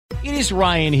It is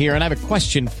Ryan here, and I have a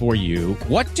question for you.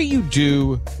 What do you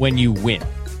do when you win?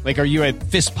 Like, are you a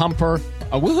fist pumper,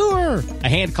 a woohooer, a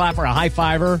hand clapper, a high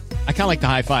fiver? I kind of like the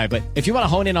high five, but if you want to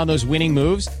hone in on those winning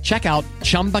moves, check out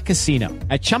Chumba Casino.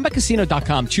 At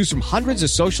ChumbaCasino.com, choose from hundreds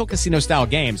of social casino-style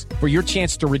games for your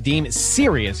chance to redeem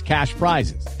serious cash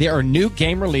prizes. There are new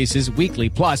game releases weekly,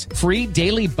 plus free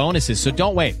daily bonuses, so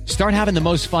don't wait. Start having the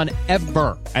most fun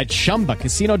ever at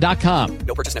ChumbaCasino.com.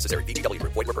 No purchase necessary. VGW.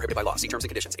 Void where prohibited by law. See terms and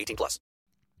conditions. 18+.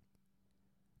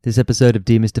 This episode of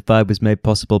Demystified was made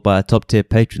possible by our top-tier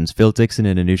patrons, Phil Dixon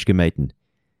and Anushka Maiden.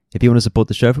 If you want to support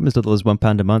the show from as little as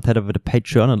 £1 a month, head over to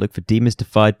Patreon and look for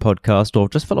Demystified Podcast, or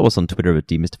just follow us on Twitter at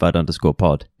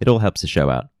Demystified_pod. It all helps the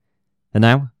show out. And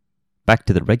now, back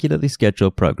to the regularly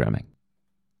scheduled programming.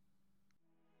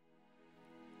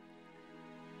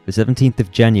 The 17th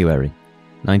of January,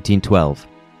 1912.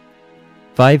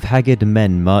 5 haggard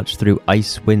men march through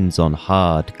ice winds on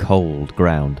hard, cold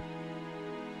ground.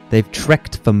 They've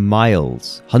trekked for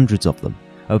miles, hundreds of them,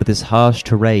 over this harsh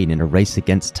terrain in a race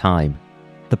against time.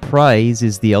 The prize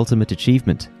is the ultimate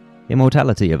achievement,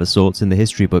 immortality of a sort in the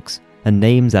history books, and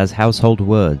names as household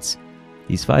words.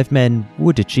 These 5 men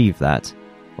would achieve that,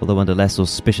 although under less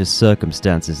auspicious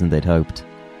circumstances than they'd hoped.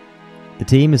 The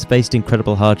team has faced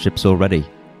incredible hardships already.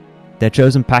 Their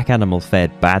chosen pack animal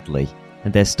fared badly,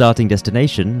 and their starting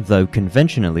destination, though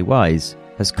conventionally wise,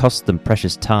 has cost them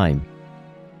precious time.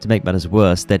 To make matters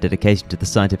worse, their dedication to the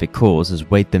scientific cause has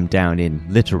weighed them down in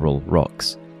literal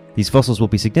rocks. These fossils will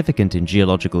be significant in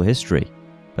geological history,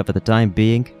 but for the time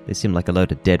being, they seem like a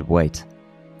load of dead weight.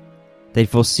 They'd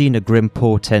foreseen a grim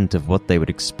portent of what they would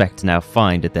expect to now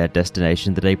find at their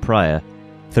destination the day prior,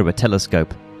 through a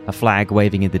telescope, a flag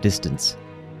waving in the distance.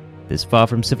 This far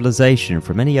from civilization,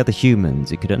 from any other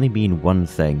humans, it could only mean one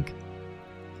thing.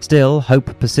 Still,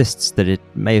 hope persists that it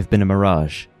may have been a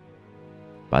mirage.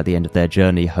 By the end of their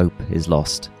journey, hope is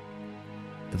lost.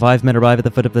 The 5 men arrive at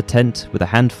the foot of the tent with a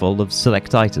handful of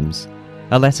select items.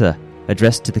 A letter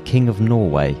addressed to the King of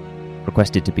Norway,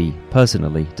 requested to be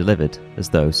personally delivered, as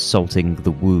though salting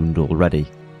the wound already.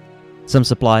 Some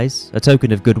supplies, a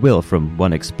token of goodwill from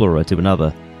one explorer to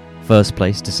another, first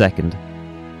place to second,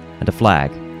 and a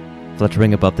flag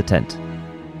fluttering above the tent.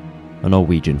 A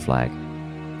Norwegian flag.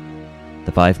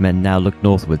 The 5 men now look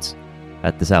northwards.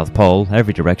 At the South Pole,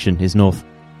 every direction is north.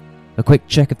 A quick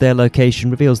check of their location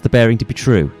reveals the bearing to be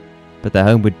true, but their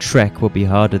homeward trek will be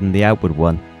harder than the outward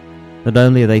one. Not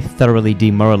only are they thoroughly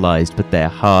demoralized, but they're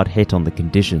hard hit on the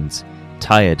conditions.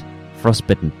 Tired,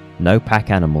 frostbitten, no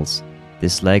pack animals.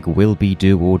 This leg will be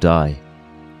do or die.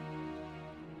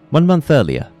 1 month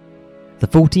earlier, the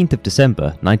 14th of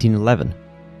December, 1911.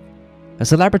 A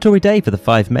celebratory day for the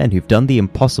 5 men who've done the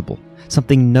impossible,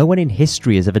 something no one in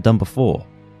history has ever done before.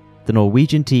 The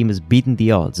Norwegian team has beaten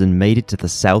the odds and made it to the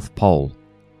South Pole.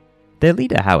 Their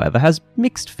leader, however, has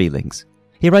mixed feelings.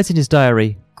 He writes in his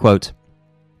diary, quote,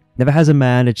 "Never has a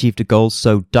man achieved a goal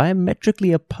so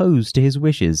diametrically opposed to his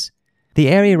wishes. The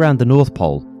area around the North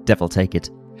Pole, devil take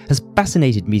it, has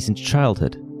fascinated me since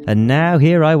childhood, and now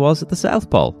here I was at the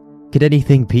South Pole. Could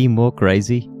anything be more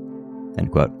crazy?"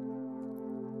 End quote.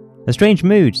 A strange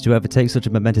mood to overtake such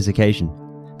a momentous occasion,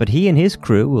 but he and his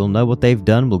crew will know what they've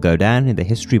done will go down in the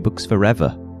history books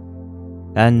forever.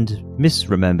 And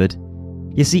misremembered.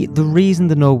 You see, the reason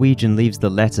the Norwegian leaves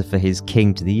the letter for his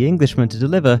king to the Englishman to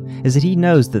deliver is that he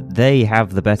knows that they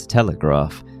have the better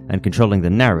telegraph, and controlling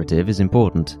the narrative is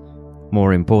important.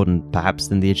 More important, perhaps,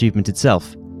 than the achievement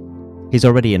itself. He's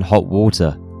already in hot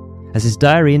water. As his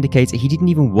diary indicates, he didn't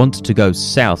even want to go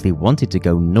south, he wanted to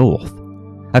go north.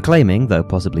 A claiming, though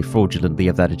possibly fraudulently,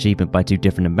 of that achievement by 2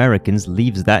 different Americans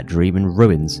leaves that dream in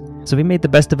ruins. So he made the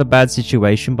best of a bad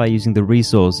situation by using the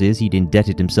resources he'd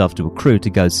indebted himself to accrue to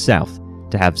go south,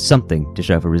 to have something to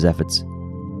show for his efforts.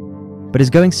 But his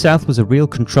going south was a real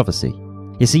controversy.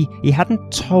 You see, he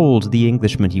hadn't told the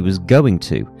Englishman he was going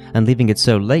to, and leaving it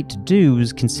so late to do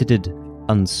was considered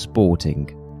unsporting.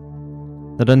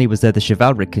 Not only was there the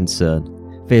chivalric concern,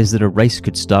 fears that a race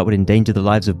could start would endanger the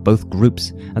lives of both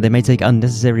groups, and they may take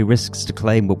unnecessary risks to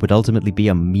claim what would ultimately be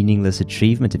a meaningless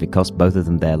achievement if it cost both of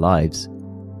them their lives.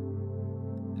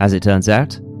 As it turns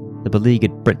out, the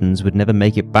beleaguered Britons would never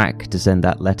make it back to send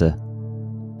that letter.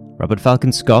 Robert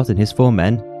Falcon Scott and his 4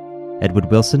 men, Edward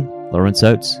Wilson, Lawrence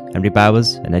Oates, Henry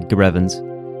Bowers, and Edgar Evans,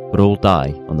 would all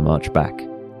die on the march back.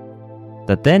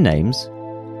 That their names,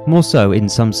 more so in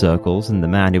some circles than the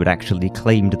man who had actually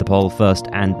claimed the pole first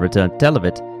and returned to tell of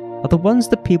it, are the ones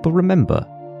that people remember.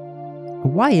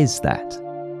 Why is that?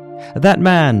 That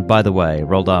man, by the way,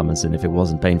 Roald Amundsen, if it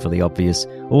wasn't painfully obvious,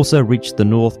 also reached the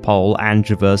North Pole and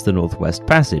traversed the Northwest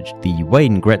Passage, the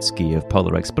Wayne Gretzky of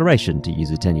polar exploration, to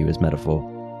use a tenuous metaphor.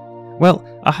 Well,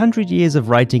 100 years of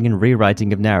writing and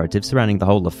rewriting of narratives surrounding the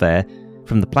whole affair,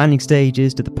 from the planning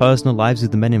stages to the personal lives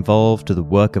of the men involved to the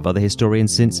work of other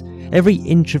historians since, every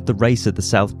inch of the race at the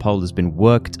South Pole has been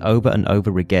worked over and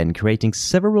over again, creating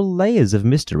several layers of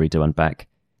mystery to unpack.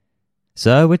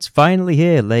 So it's finally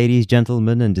here, ladies,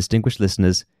 gentlemen, and distinguished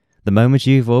listeners, the moment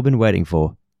you've all been waiting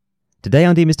for. Today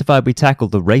on Demystified we tackle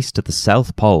the race to the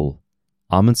South Pole,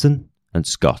 Amundsen and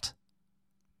Scott.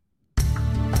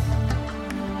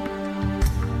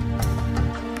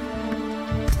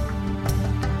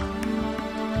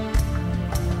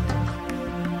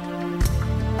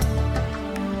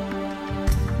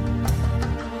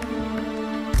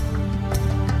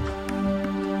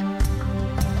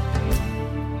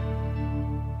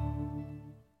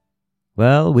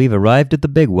 Well, we've arrived at the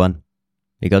big one.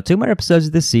 We got 2 more episodes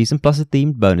of this season plus a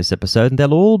themed bonus episode, and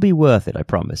they'll all be worth it, I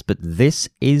promise. But this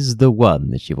is the one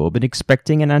that you've all been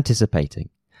expecting and anticipating,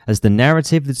 as the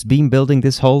narrative that's been building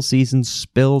this whole season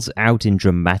spills out in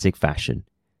dramatic fashion.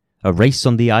 A race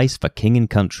on the ice for king and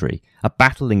country, a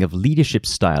battling of leadership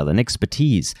style and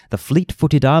expertise, the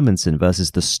fleet-footed Amundsen versus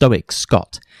the stoic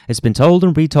Scott. It's been told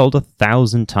and retold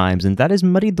 1,000 times, and that has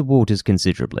muddied the waters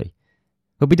considerably.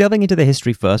 We'll be delving into the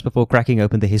history first before cracking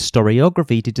open the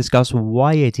historiography to discuss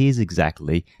why it is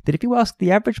exactly that if you ask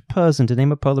the average person to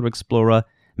name a polar explorer,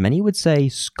 many would say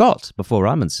Scott before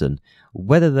Amundsen,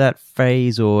 whether that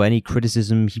phrase or any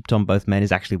criticism heaped on both men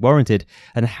is actually warranted,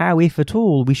 and how, if at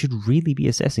all, we should really be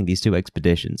assessing these 2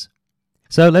 expeditions.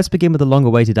 So let's begin with the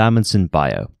long-awaited Amundsen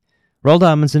bio. Roald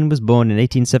Amundsen was born in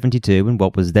 1872 in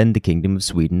what was then the Kingdom of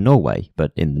Sweden-Norway,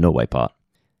 but in the Norway part.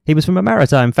 He was from a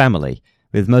maritime family,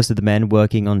 with most of the men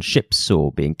working on ships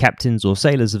or being captains or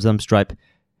sailors of some stripe.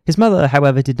 His mother,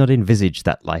 however, did not envisage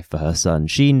that life for her son.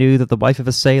 She knew that the wife of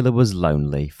a sailor was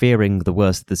lonely, fearing the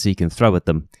worst that the sea can throw at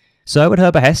them. So, at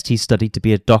her behest, he studied to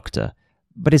be a doctor,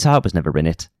 but his heart was never in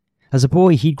it. As a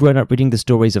boy, he'd grown up reading the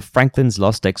stories of Franklin's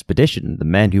lost expedition, the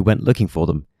men who went looking for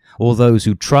them, or those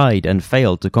who tried and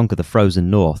failed to conquer the frozen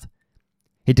north.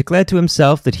 He declared to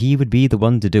himself that he would be the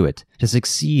one to do it, to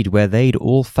succeed where they'd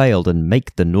all failed and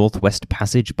make the Northwest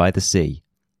Passage by the sea.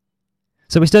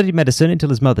 So he studied medicine until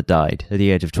his mother died. At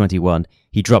the age of 21,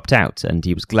 he dropped out, and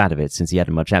he was glad of it since he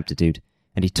hadn't much aptitude,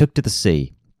 and he took to the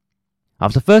sea.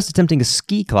 After first attempting a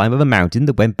ski climb of a mountain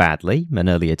that went badly, an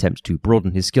early attempt to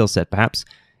broaden his skill set perhaps,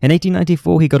 in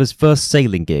 1894 he got his first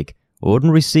sailing gig,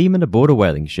 ordinary seaman aboard a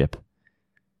whaling ship.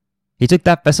 He took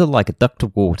that vessel like a duck to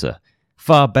water,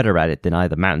 far better at it than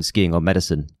either mountain skiing or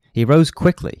medicine. He rose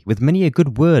quickly, with many a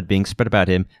good word being spread about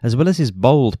him, as well as his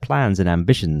bold plans and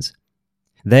ambitions.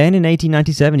 Then, in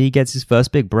 1897, he gets his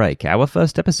first big break, our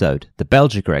first episode, the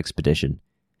Belgica expedition.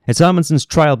 It's Amundsen's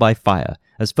trial by fire.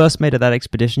 As first mate of that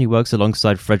expedition, he works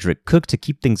alongside Frederick Cook to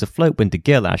keep things afloat when de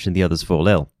Gerlache and the others fall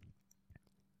ill.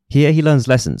 Here he learns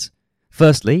lessons.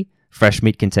 Firstly, fresh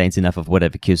meat contains enough of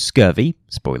whatever cures scurvy,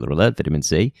 spoiler alert, vitamin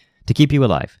C, to keep you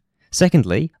alive.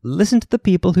 Secondly, listen to the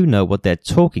people who know what they're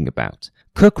talking about.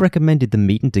 Cook recommended the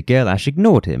meat and de Gerlache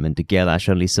ignored him, and de Gerlache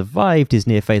only survived his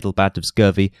near-fatal bout of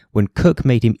scurvy when Cook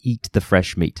made him eat the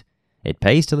fresh meat. It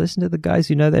pays to listen to the guys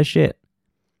who know their shit.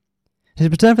 His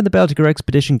return from the Belgica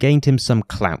expedition gained him some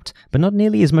clout, but not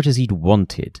nearly as much as he'd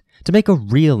wanted. To make a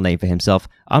real name for himself,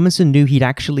 Amundsen knew he'd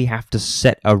actually have to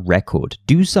set a record,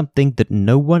 do something that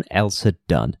no one else had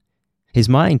done. His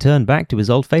mind turned back to his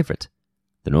old favourite,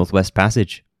 the Northwest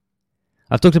Passage.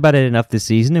 I've talked about it enough this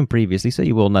season and previously, so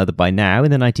you all know that by now,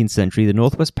 in the 19th century, the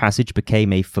Northwest Passage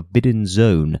became a forbidden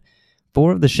zone.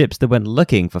 4 of the ships that went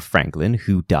looking for Franklin,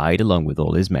 who died along with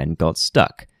all his men, got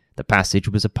stuck. The passage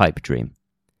was a pipe dream.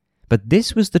 But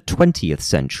this was the 20th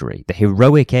century, the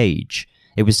heroic age.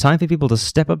 It was time for people to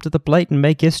step up to the plate and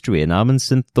make history, and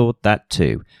Amundsen thought that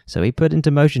too, so he put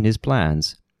into motion his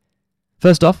plans.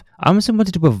 First off, Amundsen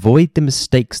wanted to avoid the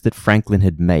mistakes that Franklin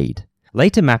had made.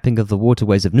 Later mapping of the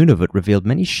waterways of Nunavut revealed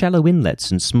many shallow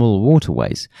inlets and small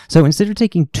waterways, so instead of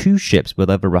taking 2 ships with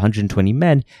over 120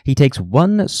 men, he takes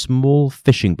 1 small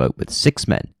fishing boat with 6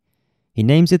 men. He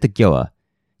names it the Gjoa.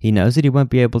 He knows that he won't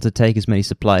be able to take as many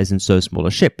supplies in so small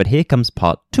a ship, but here comes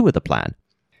part 2 of the plan.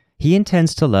 He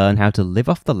intends to learn how to live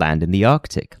off the land in the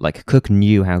Arctic, like Cook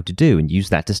knew how to do, and use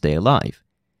that to stay alive.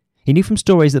 He knew from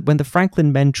stories that when the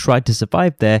Franklin men tried to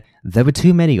survive there were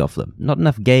too many of them, not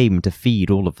enough game to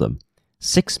feed all of them.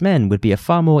 6 men would be a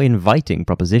far more inviting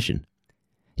proposition.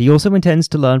 He also intends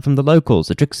to learn from the locals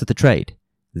the tricks of the trade,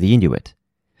 the Inuit.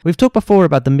 We've talked before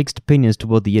about the mixed opinions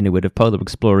toward the Inuit of polar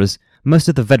explorers. Most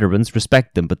of the veterans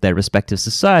respect them, but their respective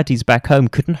societies back home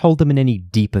couldn't hold them in any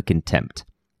deeper contempt.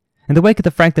 In the wake of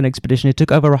the Franklin expedition, it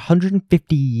took over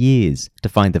 150 years to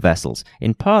find the vessels,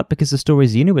 in part because the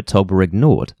stories the Inuit told were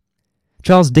ignored.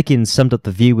 Charles Dickens summed up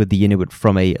the view of the Inuit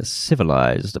from a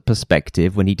civilized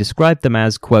perspective when he described them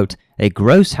as, quote, a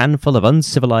gross handful of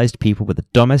uncivilized people with the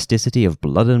domesticity of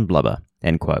blood and blubber,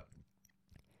 end quote.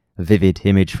 Vivid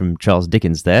image from Charles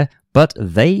Dickens there, but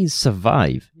they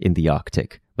survive in the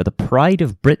Arctic, where the pride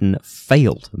of Britain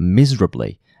failed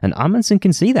miserably, and Amundsen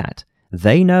can see that.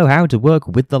 They know how to work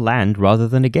with the land rather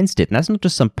than against it, and that's not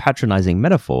just some patronizing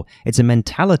metaphor, it's a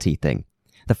mentality thing.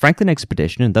 The Franklin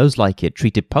expedition and those like it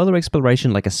treated polar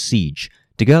exploration like a siege.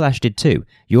 De Gerlache did too.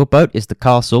 Your boat is the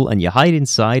castle and you hide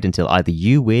inside until either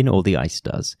you win or the ice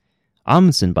does.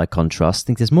 Amundsen, by contrast,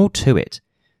 thinks there's more to it.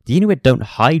 The Inuit don't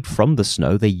hide from the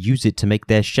snow, they use it to make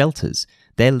their shelters.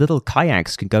 Their little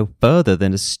kayaks can go further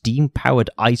than a steam-powered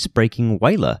ice-breaking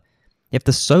whaler. If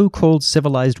the so-called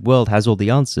civilized world has all the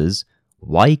answers,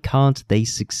 why can't they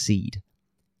succeed?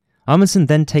 Amundsen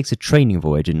then takes a training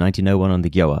voyage in 1901 on the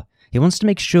Gjöa. He wants to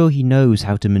make sure he knows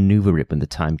how to maneuver it when the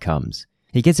time comes.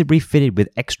 He gets it refitted with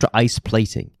extra ice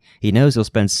plating. He knows he'll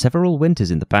spend several winters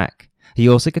in the pack. He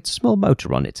also gets a small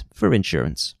motor on it, for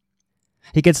insurance.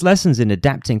 He gets lessons in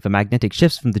adapting for magnetic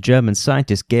shifts from the German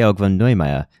scientist Georg von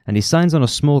Neumayer, and he signs on a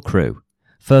small crew.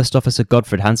 First Officer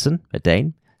Godfred Hansen, a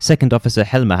Dane. Second Officer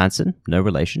Helmer Hansen, no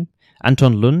relation.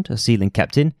 Anton Lund, a sealing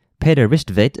captain. Peder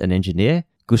Ristvedt, an engineer.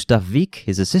 Gustav Wieck,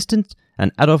 his assistant.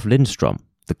 And Adolf Lindstrom,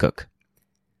 the cook.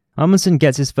 Amundsen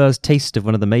gets his first taste of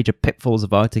one of the major pitfalls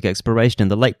of Arctic exploration in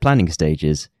the late planning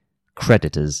stages.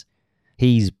 Creditors.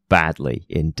 He's badly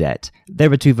in debt.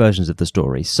 There are two versions of the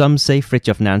story. Some say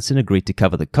Fridtjof Nansen agreed to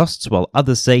cover the costs, while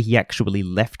others say he actually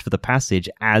left for the passage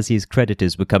as his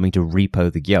creditors were coming to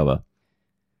repo the Gjöa.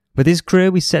 With his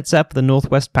crew, he sets out for the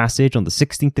Northwest Passage on the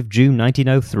 16th of June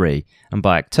 1903, and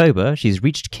by October, she's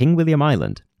reached King William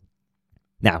Island.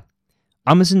 Now,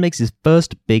 Amundsen makes his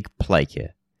first big play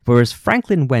here. Whereas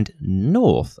Franklin went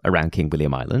north around King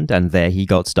William Island, and there he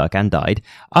got stuck and died,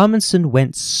 Amundsen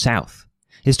went south.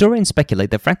 Historians speculate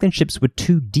that Franklin's ships were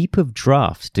too deep of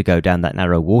draft to go down that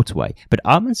narrow waterway, but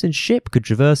Amundsen's ship could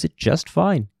traverse it just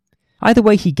fine. Either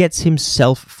way, he gets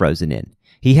himself frozen in.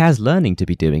 He has learning to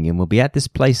be doing and will be at this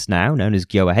place now, known as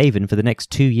Gjöa Haven, for the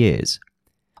next 2 years.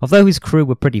 Although his crew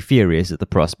were pretty furious at the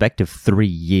prospect of 3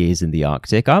 years in the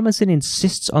Arctic, Amundsen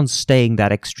insists on staying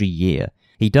that extra year.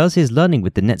 He does his learning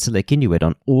with the Netsilik Inuit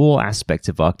on all aspects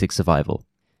of Arctic survival.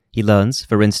 He learns,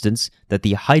 for instance, that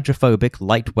the hydrophobic,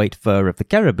 lightweight fur of the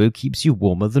caribou keeps you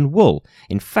warmer than wool.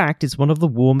 In fact, it's one of the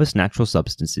warmest natural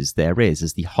substances there is,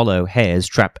 as the hollow hairs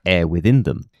trap air within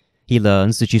them. He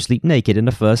learns that you sleep naked in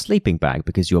a fur sleeping bag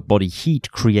because your body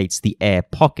heat creates the air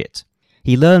pocket.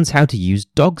 He learns how to use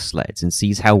dog sleds and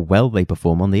sees how well they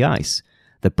perform on the ice.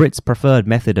 The Brits' preferred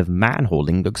method of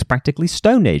man-hauling looks practically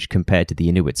Stone Age compared to the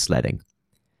Inuit sledding.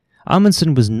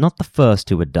 Amundsen was not the first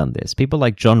who had done this. People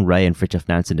like John Ray and Fridtjof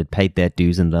Nansen had paid their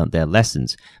dues and learnt their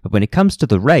lessons. But when it comes to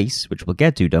the race, which we'll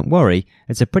get to, don't worry,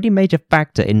 it's a pretty major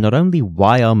factor in not only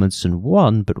why Amundsen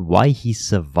won, but why he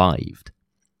survived.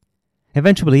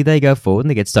 Eventually, they go forward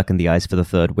and they get stuck in the ice for the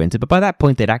third winter, but by that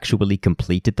point they'd actually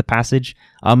completed the passage.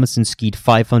 Amundsen skied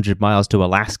 500 miles to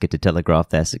Alaska to telegraph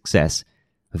their success.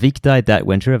 Wieck died that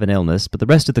winter of an illness, but the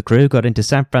rest of the crew got into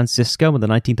San Francisco on the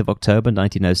 19th of October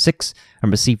 1906 and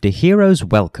received a hero's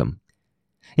welcome.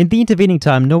 In the intervening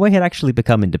time, Norway had actually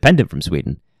become independent from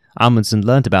Sweden. Amundsen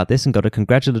learnt about this and got a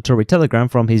congratulatory telegram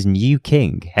from his new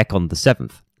king, Haakon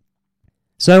VII.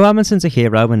 So Amundsen's a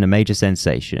hero and a major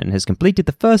sensation, and has completed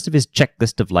the first of his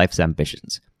checklist of life's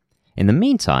ambitions. In the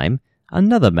meantime,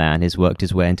 another man has worked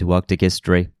his way into Arctic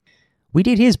history. We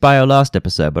did his bio last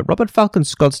episode, but Robert Falcon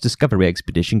Scott's Discovery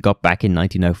Expedition got back in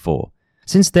 1904.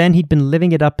 Since then, he'd been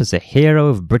living it up as a hero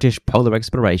of British polar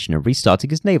exploration and restarting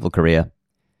his naval career.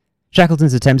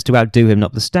 Shackleton's attempts to outdo him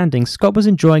notwithstanding, Scott was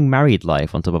enjoying married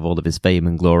life on top of all of his fame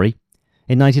and glory.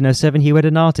 In 1907, he wed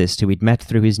an artist who he'd met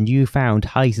through his newfound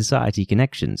high society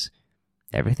connections.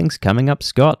 Everything's coming up,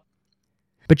 Scott.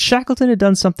 But Shackleton had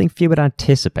done something few had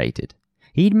anticipated.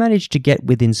 He'd managed to get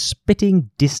within spitting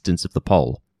distance of the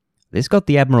pole. This got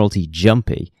the Admiralty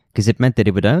jumpy, because it meant that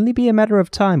it would only be a matter of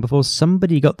time before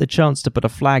somebody got the chance to put a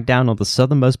flag down on the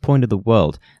southernmost point of the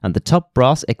world, and the top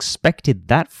brass expected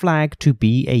that flag to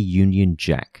be a Union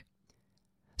Jack.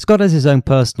 Scott has his own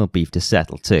personal beef to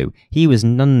settle, too. He was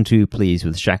none too pleased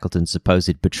with Shackleton's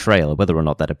supposed betrayal, whether or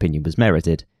not that opinion was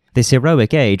merited. This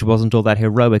heroic age wasn't all that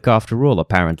heroic after all,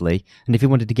 apparently, and if he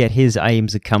wanted to get his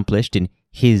aims accomplished in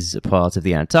his part of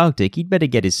the Antarctic, he'd better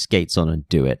get his skates on and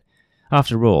do it.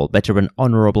 After all, better an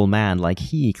honourable man like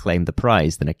he claim the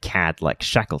prize than a cad like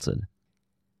Shackleton.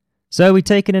 So he'd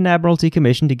taken an Admiralty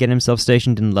commission to get himself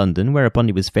stationed in London, whereupon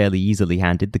he was fairly easily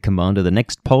handed the command of the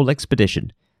next pole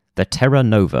expedition, the Terra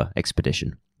Nova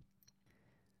expedition.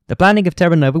 The planning of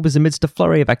Terra Nova was amidst a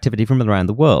flurry of activity from around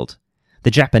the world.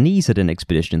 The Japanese had an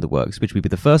expedition in the works, which would be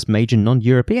the first major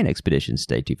non-European expedition,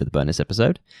 stay tuned for the bonus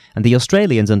episode, and the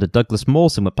Australians under Douglas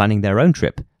Mawson were planning their own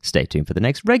trip, stay tuned for the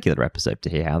next regular episode to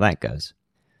hear how that goes.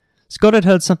 Scott had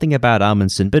heard something about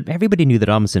Amundsen, but everybody knew that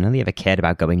Amundsen only ever cared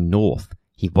about going north.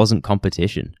 He wasn't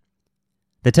competition.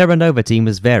 The Terra Nova team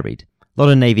was varied. A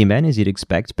lot of Navy men, as you'd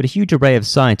expect, but a huge array of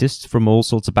scientists from all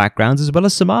sorts of backgrounds, as well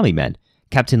as some Army men.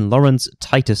 Captain Lawrence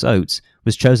Titus Oates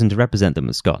was chosen to represent them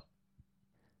with Scott.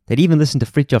 They'd even listened to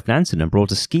Fridtjof Nansen and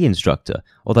brought a ski instructor,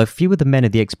 although few of the men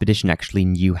of the expedition actually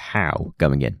knew how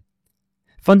going in.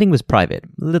 Funding was private,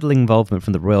 little involvement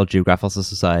from the Royal Geographical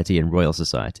Society and Royal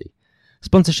Society.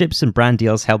 Sponsorships and brand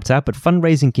deals helped out, but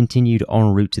fundraising continued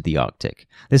en route to the Arctic.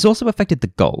 This also affected the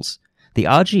goals. The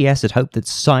RGS had hoped that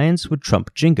science would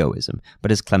trump jingoism, but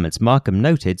as Clements Markham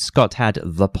noted, Scott had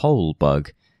the pole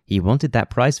bug. He wanted that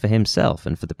prize for himself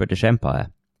and for the British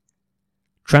Empire.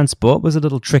 Transport was a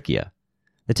little trickier.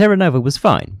 The Terra Nova was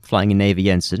fine. Flying a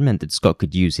Navy ensign meant that Scott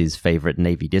could use his favourite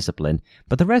Navy discipline,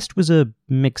 but the rest was a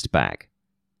mixed bag.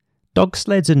 Dog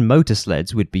sleds and motor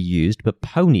sleds would be used, but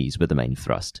ponies were the main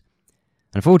thrust.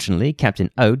 Unfortunately, Captain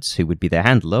Oates, who would be their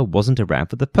handler, wasn't around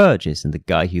for the purchase, and the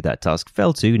guy who that task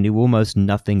fell to knew almost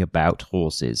nothing about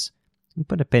horses. I'll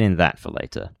put a pin in that for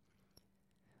later.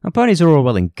 Now, ponies are all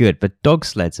well and good, but dog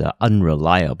sleds are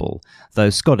unreliable, though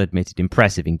Scott admitted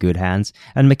impressive in good hands,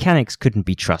 and mechanics couldn't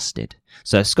be trusted.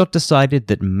 So Scott decided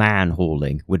that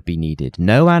man-hauling would be needed.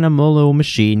 No animal or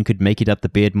machine could make it up the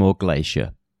Beardmore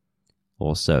Glacier.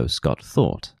 Or so Scott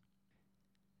thought.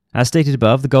 As stated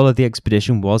above, the goal of the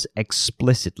expedition was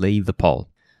explicitly the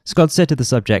pole. Scott said to the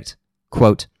subject,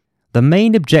 quote, "The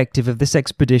main objective of this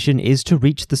expedition is to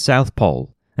reach the South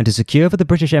Pole, and to secure for the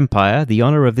British Empire the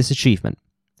honour of this achievement."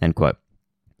 End quote.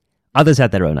 Others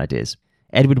had their own ideas.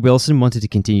 Edward Wilson wanted to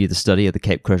continue the study of the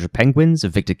Cape Crozier penguins,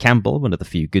 and Victor Campbell, one of the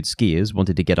few good skiers,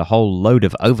 wanted to get a whole load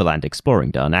of overland exploring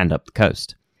done and up the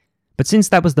coast. But since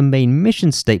that was the main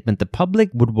mission statement, the public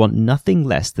would want nothing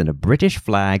less than a British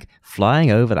flag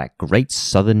flying over that great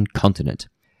southern continent.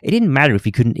 It didn't matter if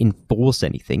he couldn't enforce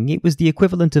anything, it was the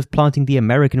equivalent of planting the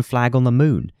American flag on the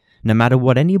moon. No matter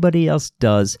what anybody else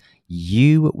does,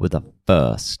 you were the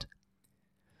first.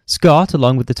 Scott,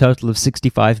 along with a total of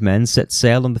 65 men, set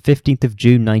sail on the 15th of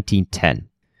June 1910.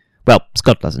 Well,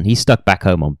 Scott doesn't. He's stuck back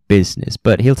home on business,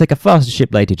 but he'll take a faster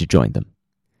ship later to join them.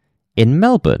 In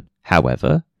Melbourne,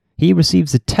 however, he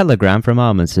receives a telegram from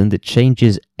Amundsen that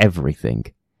changes everything,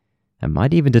 and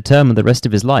might even determine the rest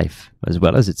of his life, as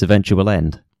well as its eventual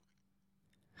end.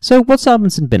 So what's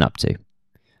Amundsen been up to?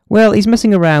 Well, he's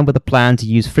messing around with a plan to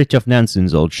use Fridtjof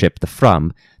Nansen's old ship, the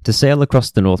Fram, to sail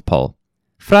across the North Pole.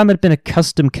 Fram had been a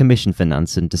custom commission for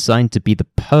Nansen, designed to be the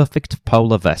perfect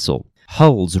polar vessel.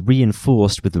 Hulls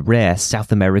reinforced with rare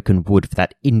South American wood for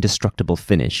that indestructible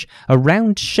finish. A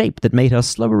round shape that made her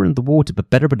slower in the water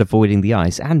but better at avoiding the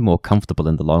ice and more comfortable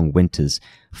in the long winters.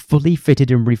 Fully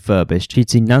fitted and refurbished, he'd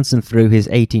seen Nansen through his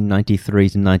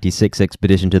 1893-96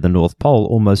 expedition to the North Pole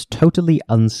almost totally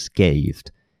unscathed.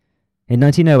 In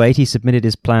 1908 he submitted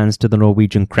his plans to the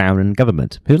Norwegian Crown and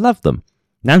government, who loved them.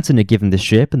 Nansen had given the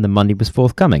ship and the money was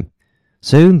forthcoming.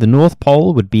 Soon the North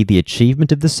Pole would be the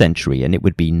achievement of the century, and it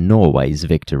would be Norway's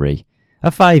victory.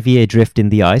 A 5-year drift in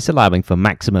the ice, allowing for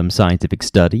maximum scientific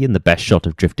study and the best shot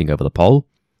of drifting over the pole.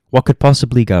 What could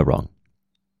possibly go wrong?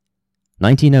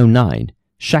 1909,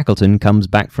 Shackleton comes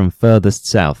back from furthest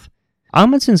south.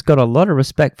 Amundsen's got a lot of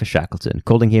respect for Shackleton,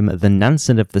 calling him the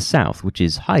Nansen of the South, which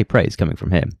is high praise coming from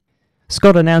him.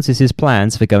 Scott announces his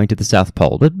plans for going to the South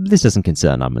Pole, but this doesn't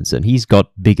concern Amundsen. He's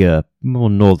got bigger, more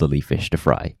northerly fish to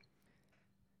fry.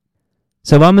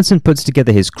 So Amundsen puts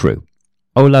together his crew.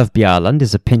 Olav Bjaaland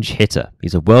is a pinch hitter.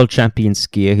 He's a world champion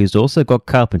skier who's also got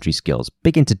carpentry skills,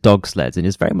 big into dog sleds, and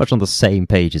is very much on the same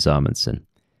page as Amundsen.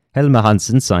 Helmer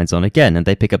Hansen signs on again, and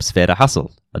they pick up Sverre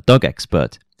Hassel, a dog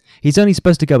expert. He's only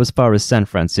supposed to go as far as San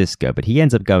Francisco, but he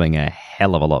ends up going a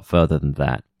hell of a lot further than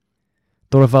that.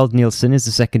 Thorvald Nielsen is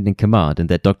the second in command, and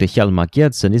their Dr. Hjalmar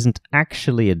Gjertsen isn't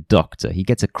actually a doctor. He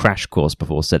gets a crash course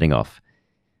before setting off.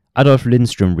 Adolf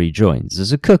Lindström rejoins,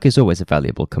 as a cook is always a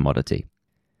valuable commodity.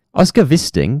 Oscar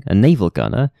Wisting, a naval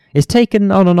gunner, is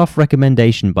taken on and off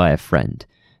recommendation by a friend.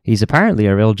 He's apparently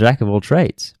a real jack of all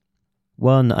trades.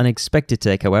 One unexpected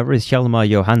take, however, is Hjalmar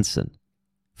Johansson.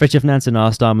 Fridtjof Nansen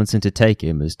asked Amundsen to take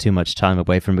him, as too much time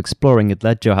away from exploring had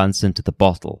led Johansson to the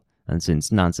bottle, and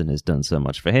since Nansen has done so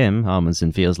much for him,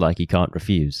 Amundsen feels like he can't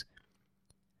refuse.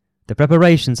 The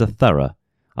preparations are thorough.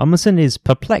 Amundsen is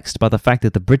perplexed by the fact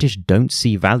that the British don't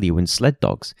see value in sled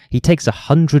dogs. He takes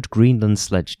 100 Greenland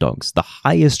sledge dogs, the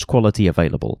highest quality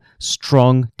available,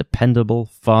 strong, dependable,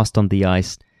 fast on the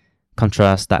ice,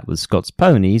 Contrast that with Scott's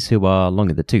ponies, who are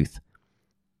long in the tooth.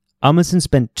 Amundsen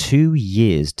spent 2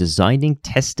 years designing,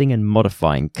 testing, and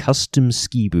modifying custom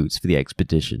ski boots for the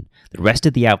expedition. The rest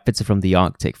of the outfits are from the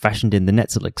Arctic, fashioned in the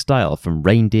Netzerlich style, from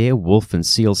reindeer, wolf, and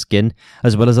seal skin,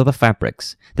 as well as other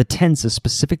fabrics. The tents are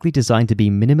specifically designed to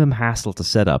be minimum hassle to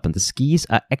set up, and the skis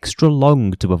are extra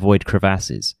long to avoid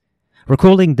crevasses.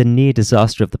 Recalling the near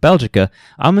disaster of the Belgica,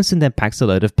 Amundsen then packs a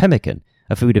load of pemmican,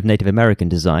 a food of Native American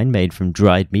design made from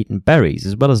dried meat and berries,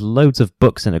 as well as loads of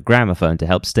books and a gramophone to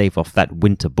help stave off that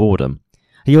winter boredom.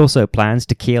 He also plans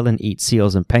to kill and eat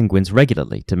seals and penguins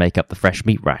regularly to make up the fresh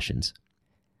meat rations.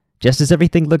 Just as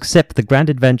everything looks set for the grand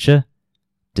adventure,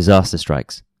 disaster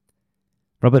strikes.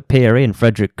 Robert Peary and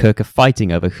Frederick Cook are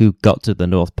fighting over who got to the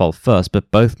North Pole first, but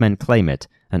both men claim it,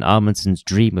 and Amundsen's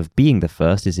dream of being the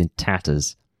first is in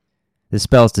tatters. This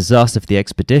spells disaster for the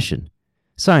expedition.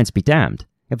 Science be damned.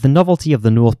 If the novelty of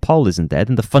the North Pole isn't there,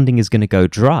 then the funding is going to go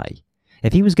dry.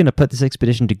 If he was going to put this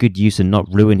expedition to good use and not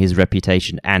ruin his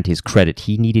reputation and his credit,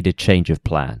 he needed a change of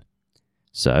plan.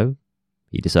 So,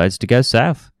 he decides to go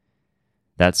south.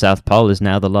 That South Pole is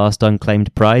now the last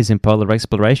unclaimed prize in polar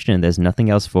exploration, and there's nothing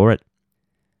else for it.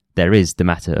 There is the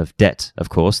matter of debt, of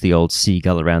course, the old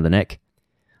seagull around the neck.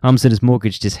 Amundsen has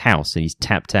mortgaged his house and he's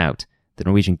tapped out. The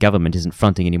Norwegian government isn't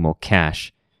fronting any more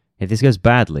cash. If this goes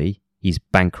badly, he's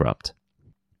bankrupt.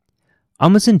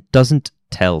 Amundsen doesn't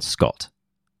tell Scott.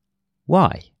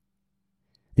 Why?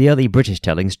 The early British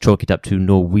tellings chalk it up to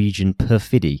Norwegian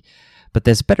perfidy, but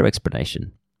there's a better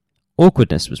explanation.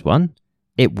 Awkwardness was one.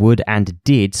 It would and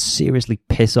did seriously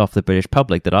piss off the British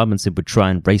public that Amundsen would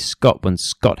try and race Scott when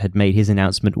Scott had made his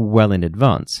announcement well in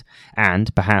advance,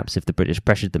 and perhaps if the British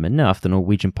pressured them enough, the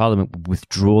Norwegian Parliament would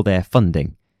withdraw their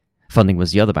funding. Funding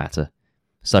was the other matter.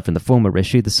 Aside from the former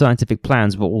issue, the scientific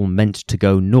plans were all meant to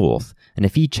go north, and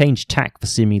if he changed tack for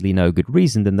seemingly no good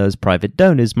reason, then those private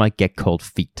donors might get cold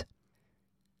feet.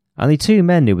 Only 2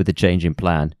 men knew of the change in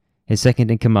plan, his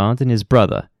second-in-command and his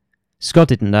brother. Scott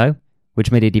didn't know,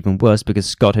 which made it even worse because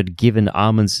Scott had given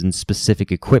Amundsen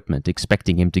specific equipment,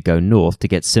 expecting him to go north to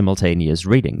get simultaneous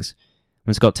readings.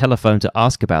 When Scott telephoned to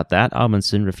ask about that,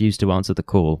 Amundsen refused to answer the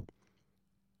call.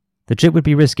 The trip would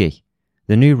be risky.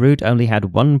 The new route only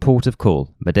had one port of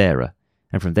call, Madeira,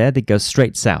 and from there they'd go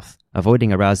straight south,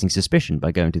 avoiding arousing suspicion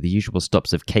by going to the usual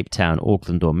stops of Cape Town,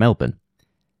 Auckland or Melbourne.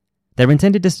 Their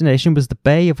intended destination was the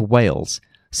Bay of Whales,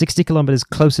 60 kilometres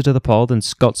closer to the pole than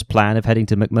Scott's plan of heading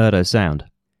to McMurdo Sound.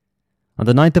 On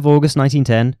the 9th of August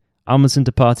 1910, Amundsen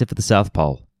departed for the South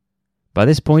Pole. By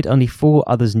this point, only 4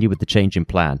 others knew of the change in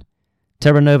plan.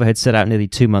 Terra Nova had set out nearly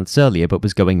 2 months earlier, but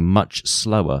was going much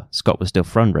slower. Scott was still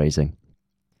fundraising.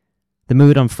 The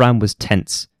mood on Fram was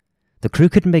tense. The crew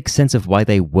couldn't make sense of why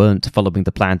they weren't following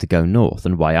the plan to go north,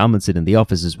 and why Amundsen and the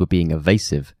officers were being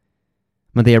evasive.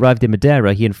 When they arrived in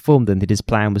Madeira, he informed them that his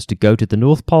plan was to go to the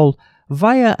North Pole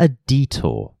via a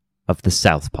detour of the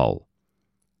South Pole.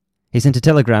 He sent a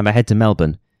telegram ahead to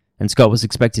Melbourne, and Scott was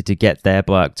expected to get there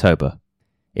by October.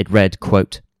 It read,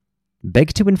 quote,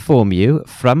 "Beg to inform you,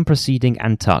 Fram proceeding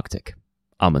Antarctic.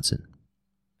 Amundsen."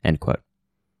 End quote.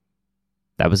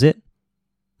 That was it.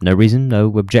 No reason,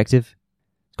 no objective.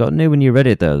 Scott knew when you read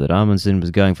it, though, that Amundsen was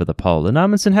going for the pole, and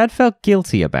Amundsen had felt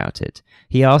guilty about it.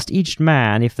 He asked each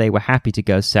man if they were happy to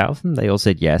go south, and they all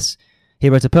said yes.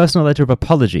 He wrote a personal letter of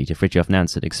apology to Fridtjof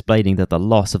Nansen, explaining that the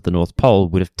loss of the North Pole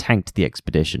would have tanked the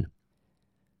expedition.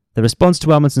 The response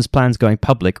to Amundsen's plans going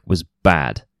public was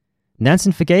bad.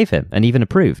 Nansen forgave him, and even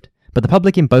approved, but the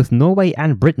public in both Norway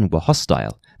and Britain were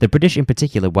hostile. The British in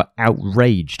particular were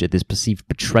outraged at this perceived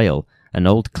betrayal, and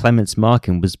old Clements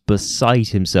Markham was beside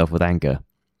himself with anger.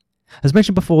 As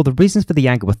mentioned before, the reasons for the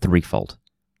anger were threefold.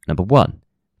 Number 1,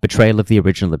 betrayal of the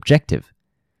original objective.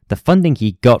 The funding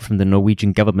he got from the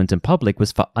Norwegian government and public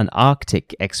was for an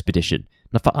Arctic expedition,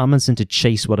 not for Amundsen to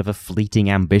chase whatever fleeting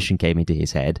ambition came into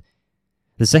his head.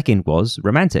 The second was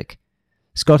romantic.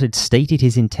 Scott had stated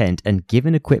his intent and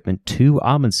given equipment to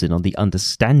Amundsen on the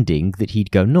understanding that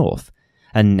he'd go north,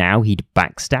 and now he'd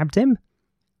backstabbed him?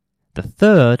 The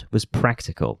third was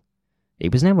practical.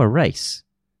 It was now a race,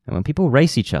 and when people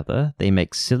race each other, they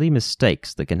make silly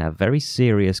mistakes that can have very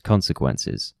serious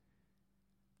consequences.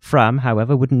 Fram,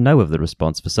 however, wouldn't know of the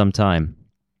response for some time.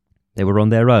 They were on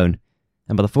their own,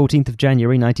 and by the 14th of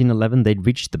January 1911 they'd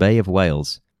reached the Bay of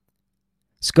Whales.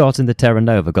 Scott and the Terra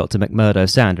Nova got to McMurdo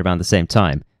Sound around the same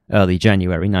time, early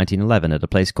January 1911, at a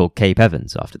place called Cape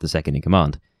Evans, after the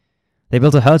second-in-command. They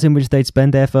built a hut in which they'd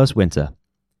spend their first winter.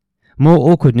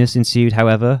 More awkwardness ensued,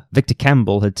 however. Victor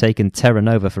Campbell had taken Terra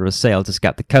Nova for a sail to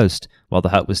scout the coast, while the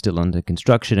hut was still under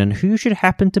construction, and who should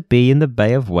happen to be in the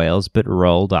Bay of Whales but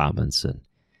Roald Amundsen?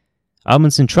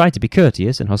 Amundsen tried to be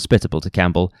courteous and hospitable to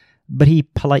Campbell, but he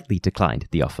politely declined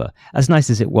the offer. As nice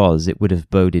as it would have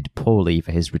boded poorly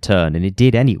for his return, and it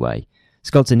did anyway.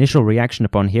 Scott's initial reaction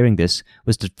upon hearing this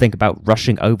was to think about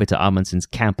rushing over to Amundsen's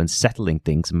camp and settling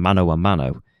things mano a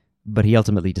mano, but he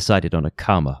ultimately decided on a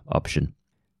calmer option.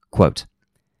 Quote,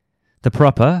 "The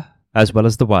proper, as well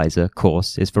as the wiser,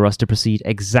 course is for us to proceed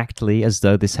exactly as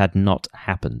though this had not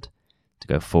happened, to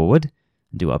go forward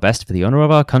and do our best for the honour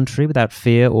of our country without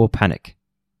fear or panic."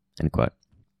 End quote.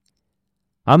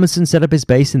 Amundsen set up his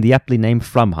base in the aptly named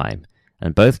Framheim,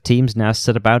 and both teams now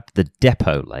set about the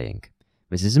depot laying.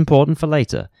 This is important for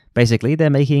later. Basically, they're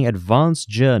making advanced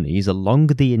journeys along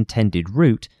the intended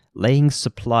route, laying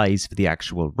supplies for the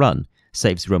actual run.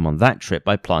 Saves room on that trip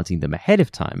by planting them ahead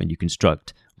of time, and you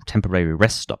construct temporary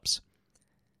rest stops.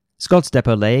 Scott's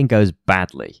depot laying goes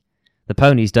badly. The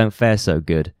ponies don't fare so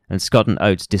good, and Scott and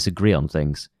Oates disagree on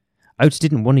things. Oates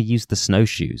didn't want to use the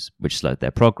snowshoes, which slowed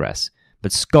their progress,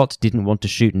 but Scott didn't want to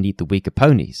shoot and eat the weaker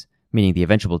ponies, meaning the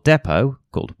eventual depot,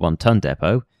 called 1 Ton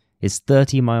Depot, is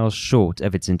 30 miles short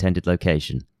of its intended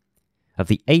location. Of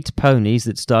the 8 ponies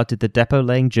that started the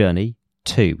depot-laying journey,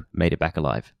 2 made it back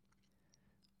alive.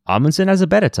 Amundsen has a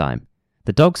better time.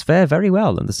 The dogs fare very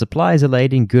well, and the supplies are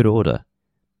laid in good order.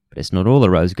 But it's not all a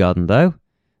rose garden, though,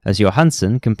 as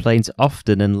Johansen complains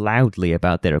often and loudly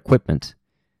about their equipment.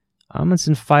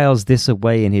 Amundsen files this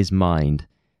away in his mind.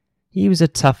 He was a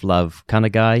tough-love kind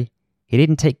of guy. He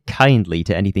didn't take kindly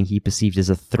to anything he perceived as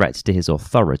a threat to his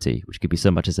authority, which could be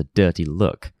so much as a dirty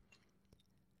look.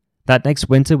 That next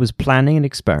winter was planning and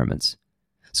experiments.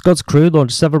 Scott's crew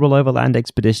launched several overland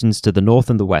expeditions to the north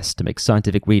and the west to make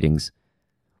scientific readings.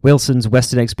 Wilson's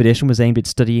western expedition was aimed at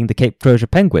studying the Cape Crozier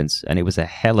penguins, and it was a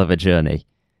hell of a journey.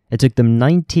 It took them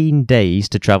 19 days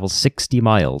to travel 60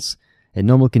 miles. In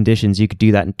normal conditions, you could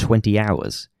do that in 20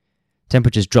 hours.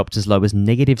 Temperatures dropped as low as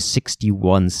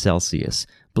 -61 Celsius.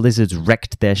 Blizzards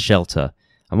wrecked their shelter,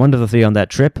 and one of the 3 on that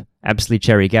trip, Apsley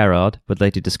Cherry Garrard, would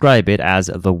later describe it as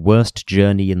the worst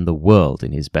journey in the world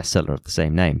in his bestseller of the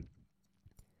same name.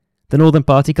 The Northern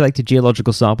Party collected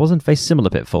geological samples and faced similar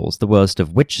pitfalls, the worst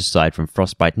of which, aside from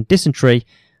frostbite and dysentery,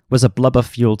 was a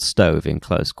blubber-fueled stove in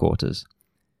close quarters.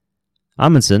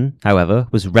 Amundsen, however,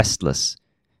 was restless.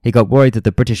 He got worried that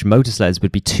the British motorsleds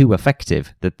would be too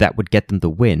effective, that would get them the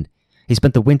win. He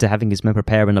spent the winter having his men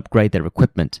prepare and upgrade their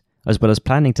equipment, as well as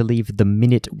planning to leave the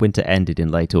minute winter ended in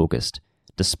late August,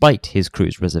 despite his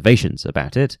crew's reservations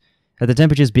about it, at the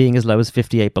temperatures being as low as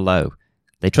 58 below.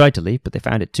 They tried to leave, but they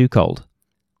found it too cold.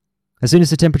 As soon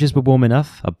as the temperatures were warm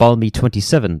enough, a balmy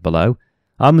 27 below,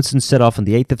 Amundsen set off on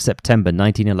the 8th of September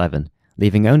 1911,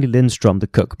 leaving only Lindstrom the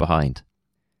cook behind.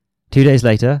 2 days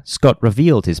later, Scott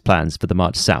revealed his plans for the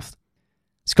march south.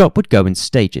 Scott would go in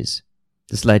stages.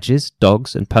 The sledges,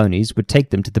 dogs, and ponies would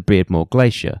take them to the Beardmore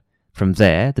Glacier. From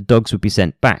there, the dogs would be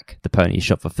sent back, the ponies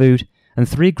shot for food, and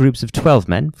 3 groups of 12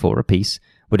 men, 4 apiece,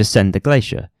 would ascend the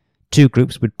glacier. 2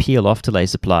 groups would peel off to lay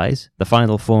supplies. The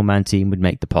final 4-man team would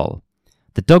make the pole.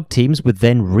 The dog teams would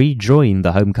then rejoin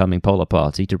the homecoming polar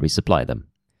party to resupply them.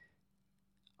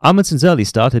 Amundsen's early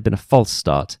start had been a false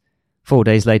start. 4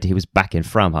 days later he was back in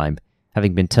Framheim,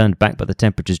 having been turned back by the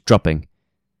temperatures dropping.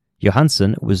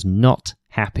 Johansen was not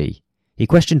happy. He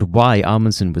questioned why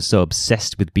Amundsen was so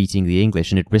obsessed with beating the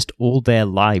English and had risked all their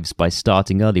lives by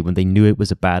starting early when they knew it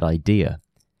was a bad idea.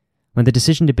 When the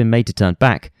decision had been made to turn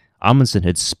back, Amundsen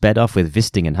had sped off with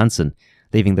Wisting and Hansen,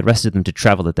 leaving the rest of them to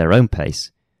travel at their own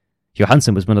pace.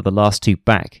 Johansen was one of the last 2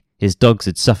 back. His dogs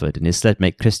had suffered, and his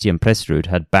sledmate Christian Presrud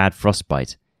had bad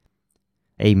frostbite.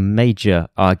 A major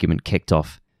argument kicked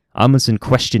off. Amundsen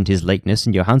questioned his lateness,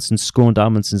 and Johansen scorned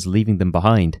Amundsen's leaving them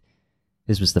behind.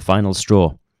 This was the final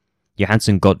straw.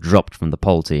 Johansen got dropped from the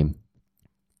pole team.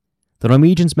 The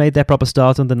Norwegians made their proper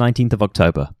start on the 19th of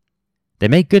October. They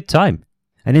made good time.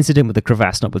 An incident with the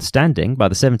crevasse notwithstanding, by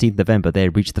the 17th November they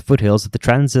had reached the foothills of the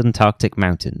Transantarctic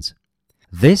Mountains.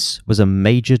 This was a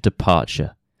major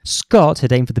departure. Scott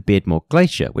had aimed for the Beardmore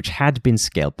Glacier, which had been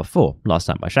scaled before, last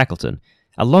time by Shackleton.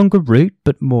 A longer route,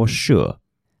 but more sure.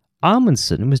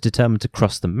 Amundsen was determined to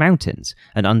cross the mountains,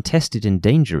 an untested and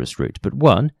dangerous route, but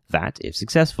one that, if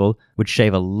successful, would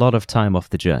shave a lot of time off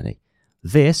the journey.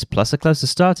 This, plus a closer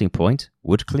starting point,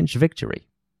 would clinch victory,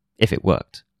 if it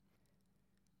worked.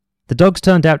 The dogs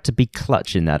turned out to be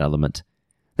clutch in that element.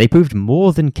 They proved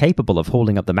more than capable of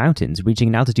hauling up the mountains, reaching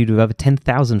an altitude of over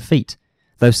 10,000 feet.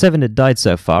 Though 7 had died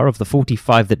so far, of the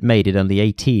 45 that made it, only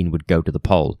 18 would go to the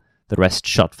pole. The rest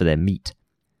shot for their meat.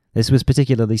 This was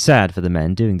particularly sad for the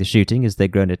men doing the shooting, as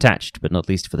they'd grown attached, but not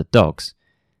least for the dogs.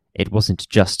 It wasn't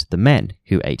just the men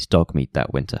who ate dog meat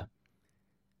that winter.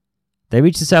 They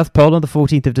reached the South Pole on the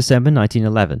 14th of December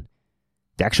 1911.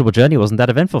 The actual journey wasn't that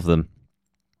eventful for them.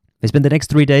 They spent the next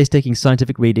 3 days taking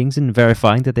scientific readings and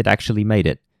verifying that they'd actually made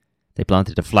it. They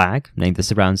planted a flag, named the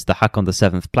surrounds the Hut on the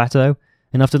 7th Plateau,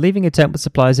 and after leaving a tent with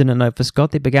supplies and a note for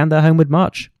Scott, they began their homeward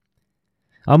march.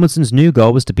 Amundsen's new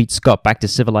goal was to beat Scott back to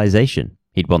civilization.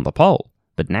 He'd won the pole,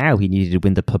 but now he needed to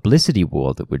win the publicity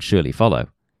war that would surely follow.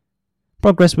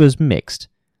 Progress was mixed.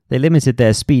 They limited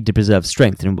their speed to preserve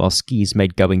strength, and while skis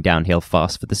made going downhill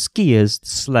fast for the skiers, the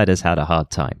sledders had a hard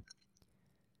time.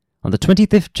 On the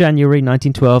 25th of January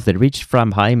 1912, they reached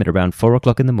Framheim at around 4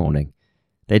 o'clock in the morning.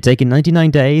 They had taken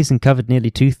 99 days and covered nearly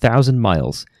 2,000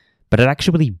 miles, but had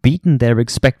actually beaten their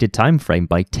expected time frame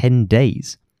by 10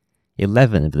 days.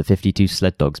 11 of the 52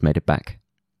 sled dogs made it back.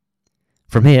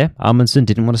 From here, Amundsen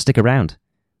didn't want to stick around.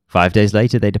 5 days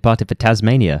later, they departed for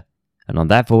Tasmania, and on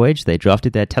that voyage, they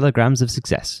drafted their telegrams of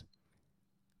success.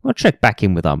 We'll check back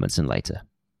in with Amundsen later.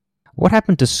 What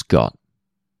happened to Scott?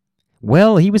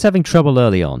 Well, he was having trouble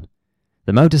early on.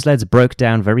 The motor sleds broke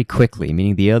down very quickly,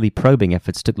 meaning the early probing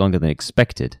efforts took longer than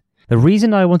expected. The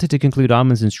reason I wanted to conclude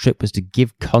Amundsen's trip was to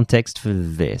give context for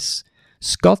this.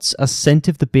 Scott's ascent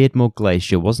of the Beardmore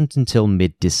Glacier wasn't until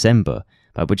mid-December,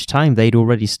 by which time they'd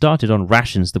already started on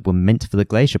rations that were meant for the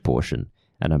glacier portion,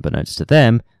 and unbeknownst to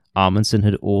them, Amundsen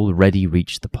had already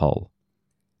reached the pole.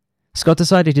 Scott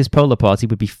decided his polar party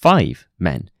would be 5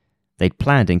 men. They'd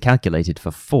planned and calculated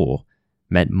for 4,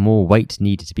 meant more weight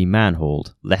needed to be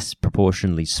man-hauled, less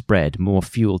proportionally spread, more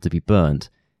fuel to be burned.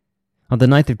 On the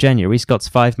 9th of January, Scott's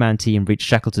 5-man team reached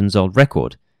Shackleton's old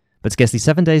record, but scarcely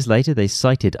 7 days later they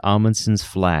sighted Amundsen's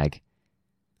flag.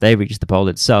 They reached the pole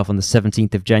itself on the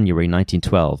 17th of January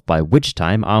 1912, by which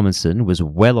time Amundsen was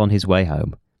well on his way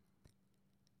home.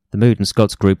 The mood in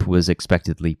Scott's group was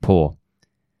expectedly poor.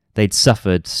 They'd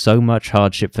suffered so much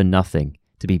hardship for nothing,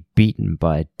 to be beaten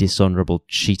by a dishonourable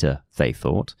cheater, they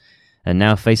thought, and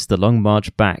now faced the long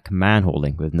march back,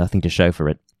 man-hauling, with nothing to show for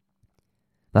it.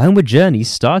 The homeward journey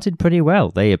started pretty well.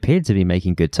 They appeared to be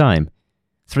making good time.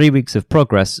 3 weeks of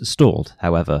progress stalled,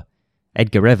 however.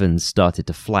 Edgar Evans started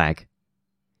to flag.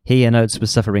 He and Oates were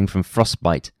suffering from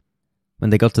frostbite.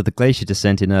 When they got to the glacier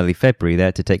descent in early February, they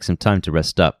had to take some time to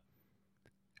rest up.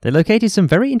 They located some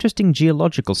very interesting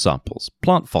geological samples,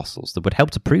 plant fossils, that would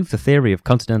help to prove the theory of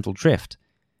continental drift.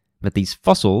 But these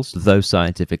fossils, though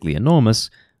scientifically enormous,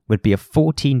 would be a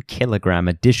 14-kilogram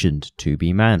addition to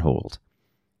be man-hauled.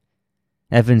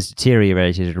 Evans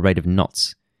deteriorated at a rate of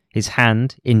knots. His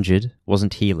hand, injured,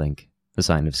 wasn't healing, a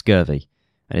sign of scurvy,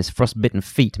 and his frostbitten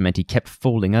feet meant he kept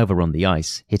falling over on the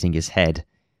ice, hitting his head.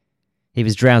 He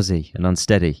was drowsy and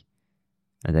unsteady,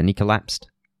 and then he collapsed,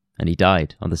 and he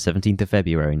died on the 17th of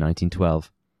February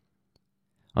 1912.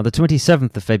 On the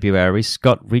 27th of February,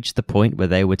 Scott reached the point where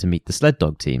they were to meet the sled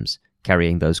dog teams,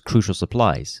 carrying those crucial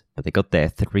supplies, but they got there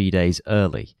 3 days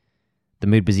early. The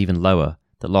mood was even lower,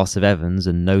 the loss of Evans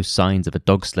and no signs of a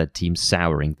dog sled team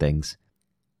souring things.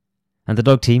 And the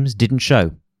dog teams didn't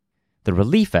show. The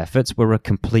relief efforts were a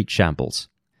complete shambles.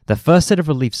 The first set of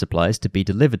relief supplies to be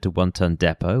delivered to One Ton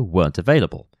Depot weren't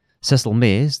available. Cecil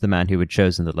Mears, the man who had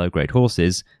chosen the low-grade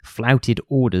horses, flouted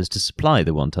orders to supply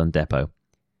the One Ton Depot.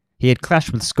 He had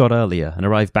clashed with Scott earlier and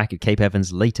arrived back at Cape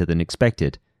Evans later than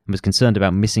expected, and was concerned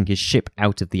about missing his ship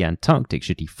out of the Antarctic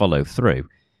should he follow through.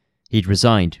 He'd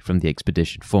resigned from the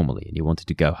expedition formally, and he wanted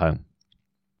to go home.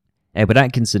 Edward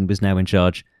Atkinson was now in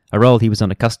charge, a role he was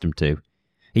unaccustomed to.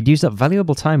 He'd used up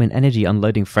valuable time and energy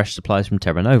unloading fresh supplies from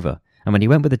Terra Nova, and when he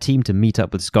went with the team to meet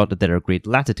up with Scott at their agreed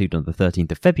latitude on the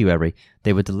 13th of February,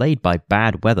 they were delayed by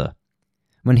bad weather.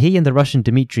 When he and the Russian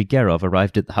Dmitry Gerov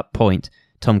arrived at the Hut Point,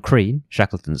 Tom Crean,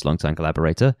 Shackleton's longtime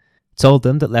collaborator, told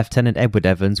them that Lieutenant Edward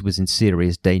Evans was in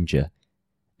serious danger.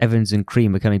 Evans and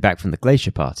Crean were coming back from the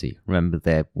Glacier Party, remember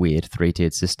their weird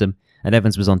 3-tiered system, and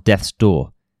Evans was on death's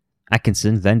door.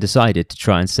 Atkinson then decided to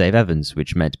try and save Evans,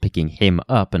 which meant picking him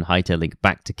up and hightailing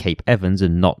back to Cape Evans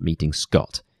and not meeting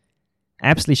Scott.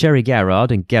 Apsley, Sherry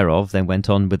Garrard and Gerov then went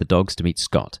on with the dogs to meet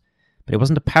Scott, but it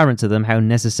wasn't apparent to them how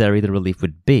necessary the relief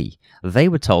would be. They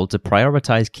were told to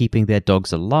prioritise keeping their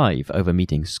dogs alive over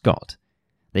meeting Scott.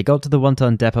 They got to the One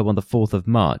Ton Depot on the 4th of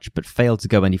March, but failed to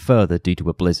go any further due to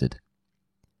a blizzard.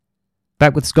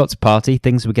 Back with Scott's party,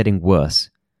 things were getting worse.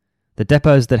 The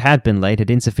depots that had been laid had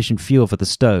insufficient fuel for the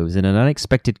stoves, and an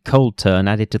unexpected cold turn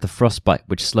added to the frostbite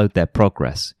which slowed their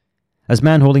progress. As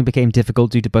man-hauling became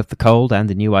difficult due to both the cold and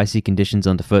the new icy conditions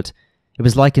underfoot, it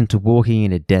was likened to walking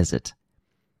in a desert.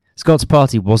 Scott's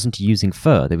party wasn't using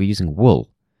fur, they were using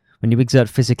wool. When you exert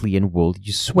physically in wool,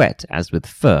 you sweat, as with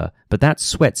fur, but that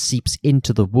sweat seeps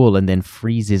into the wool and then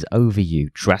freezes over you,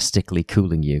 drastically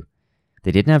cooling you.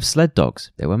 They didn't have sled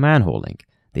dogs, they were man-hauling.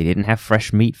 They didn't have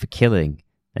fresh meat for killing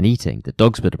and eating, the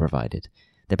dogs would have provided.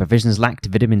 Their provisions lacked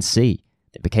vitamin C.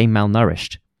 They became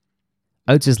malnourished.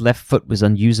 Oates' left foot was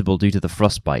unusable due to the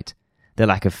frostbite. Their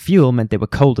lack of fuel meant they were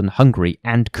cold and hungry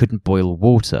and couldn't boil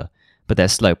water, but their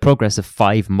slow progress of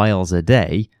 5 miles a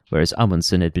day, whereas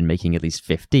Amundsen had been making at least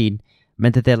 15,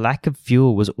 meant that their lack of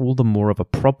fuel was all the more of a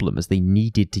problem as they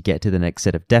needed to get to the next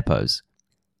set of depots.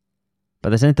 By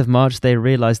the 10th of March, they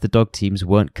realised the dog teams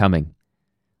weren't coming.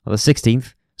 On the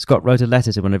 16th, Scott wrote a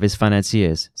letter to one of his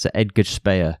financiers, Sir Edgar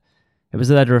Speyer. It was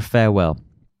a letter of farewell.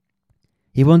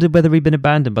 He wondered whether he'd been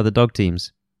abandoned by the dog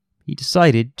teams. He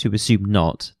decided to assume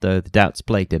not, though the doubts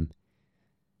plagued him.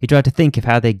 He tried to think of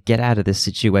how they'd get out of this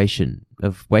situation,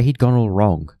 of where he'd gone all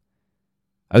wrong.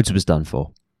 Oates was done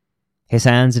for. His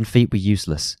hands and feet were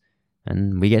useless,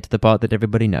 and we get to the part that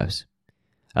everybody knows.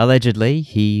 Allegedly,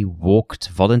 he walked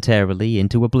voluntarily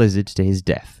into a blizzard to his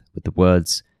death, with the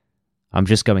words, "I'm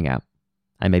just going out.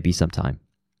 I may be some time."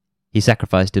 He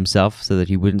sacrificed himself so that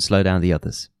he wouldn't slow down the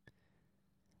others.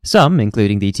 Some,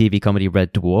 including the TV comedy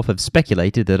Red Dwarf, have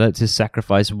speculated that Oates'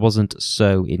 sacrifice wasn't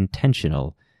so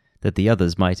intentional, that the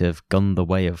others might have gone the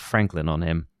way of Franklin on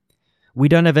him. We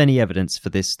don't have any evidence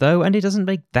for this, though, and it doesn't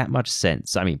make that much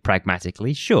sense. I mean,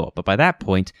 pragmatically, sure, but by that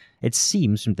point, it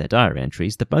seems from their diary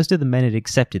entries that most of the men had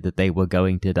accepted that they were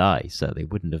going to die, so they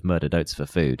wouldn't have murdered Oates for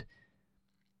food.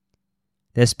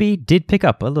 Their speed did pick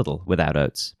up a little without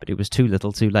Oates, but it was too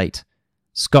little too late.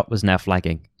 Scott was now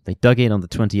flagging. They dug in on the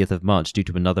 20th of March due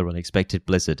to another unexpected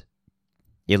blizzard.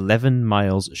 11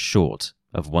 miles short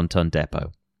of One Ton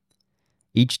Depot.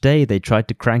 Each day they tried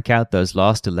to crank out those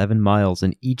last 11 miles,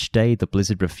 and each day the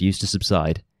blizzard refused to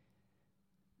subside.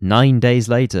 9 days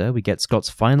later, we get Scott's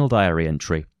final diary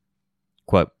entry.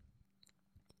 Quote,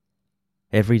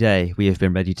 "Every day we have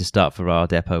been ready to start for our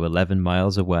depot 11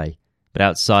 miles away, but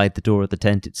outside the door of the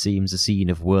tent it seems a scene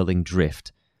of whirling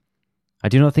drift. I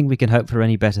do not think we can hope for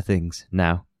any better things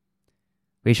now.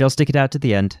 We shall stick it out to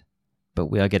the end, but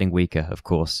we are getting weaker, of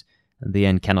course, and the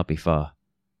end cannot be far.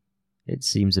 It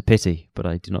seems a pity, but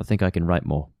I do not think I can write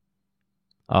more.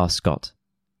 R. Scott.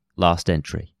 Last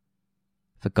entry.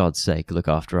 For God's sake, look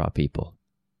after our people."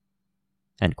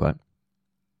 End quote.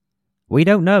 We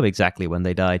don't know exactly when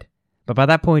they died, but by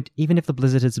that point, even if the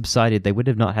blizzard had subsided, they would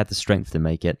have not had the strength to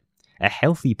make it. A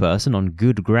healthy person on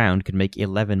good ground could make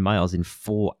 11 miles in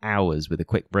 4 hours with a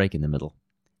quick break in the middle.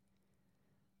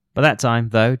 By that time,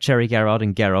 though, Cherry Garrard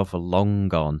and Gerov were long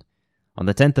gone. On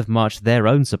the 10th of March, their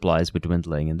own supplies were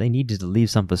dwindling, and they needed to leave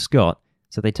some for Scott,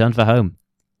 so they turned for home.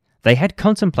 They had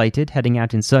contemplated heading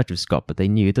out in search of Scott, but they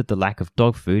knew that the lack of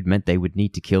dog food meant they would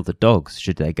need to kill the dogs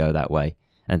should they go that way,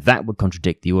 and that would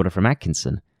contradict the order from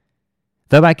Atkinson.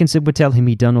 Though Atkinson would tell him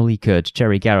he'd done all he could,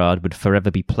 Cherry Garrard would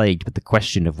forever be plagued with the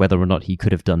question of whether or not he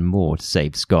could have done more to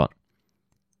save Scott.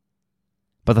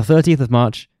 By the 30th of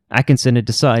March, Atkinson had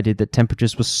decided that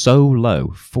temperatures were so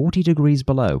low, 40 degrees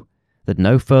below, that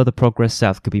no further progress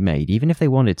south could be made, even if they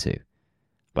wanted to.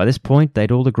 By this point,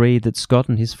 they'd all agreed that Scott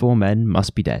and his 4 men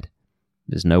must be dead.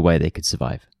 There's no way they could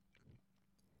survive.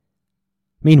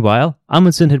 Meanwhile,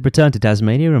 Amundsen had returned to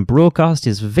Tasmania and broadcast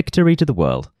his victory to the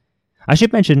world. I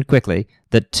should mention quickly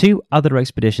that 2 other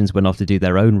expeditions went off to do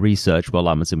their own research while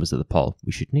Amundsen was at the pole.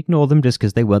 We shouldn't ignore them just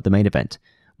because they weren't the main event.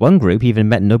 One group even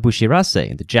met Nobu Shirase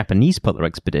in the Japanese polar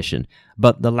expedition,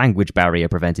 but the language barrier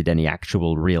prevented any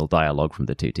actual real dialogue from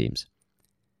the 2 teams.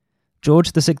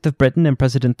 George VI of Britain and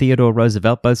President Theodore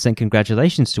Roosevelt both sent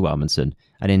congratulations to Amundsen,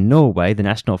 and in Norway the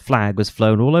national flag was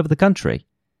flown all over the country.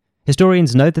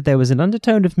 Historians note that there was an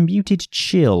undertone of muted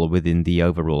chill within the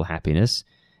overall happiness.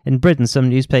 In Britain, some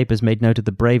newspapers made note of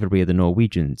the bravery of the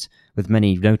Norwegians, with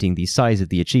many noting the size of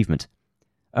the achievement.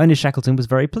 Ernest Shackleton was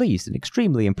very pleased and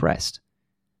extremely impressed.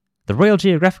 The Royal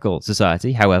Geographical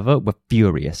Society, however, were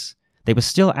furious. They were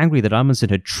still angry that Amundsen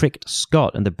had tricked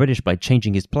Scott and the British by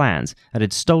changing his plans and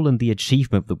had stolen the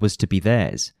achievement that was to be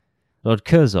theirs. Lord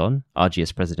Curzon,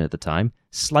 RGS president at the time,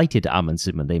 slighted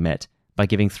Amundsen when they met by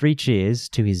giving 3 cheers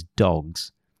to his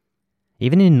dogs.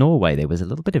 Even in Norway there was a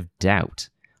little bit of doubt.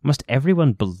 Almost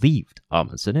everyone believed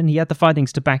Amundsen, and he had the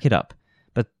findings to back it up.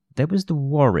 But there was the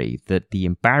worry that the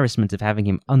embarrassment of having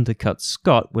him undercut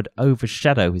Scott would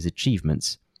overshadow his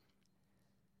achievements.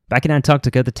 Back in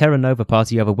Antarctica, the Terra Nova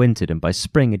party overwintered, and by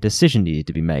spring a decision needed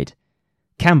to be made.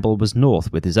 Campbell was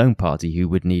north with his own party who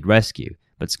would need rescue,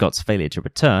 but Scott's failure to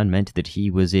return meant that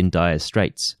he was in dire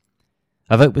straits.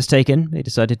 A vote was taken. They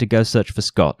decided to go search for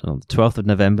Scott, and on the 12th of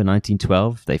November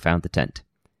 1912 they found the tent.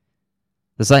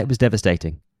 The sight was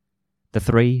devastating. The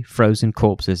 3 frozen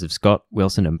corpses of Scott,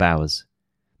 Wilson and Bowers.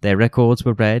 Their records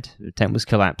were read, the tent was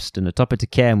collapsed, and atop it a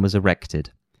cairn was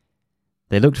erected.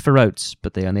 They looked for Oates,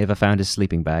 but they only ever found his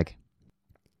sleeping bag.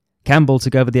 Campbell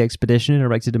took over the expedition and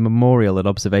erected a memorial at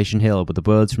Observation Hill with the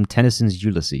words from Tennyson's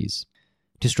Ulysses: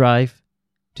 "To strive,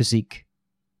 to seek,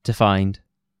 to find,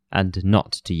 and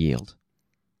not to yield.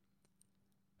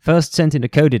 First sent in a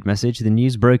coded message, the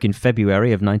news broke in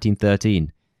February of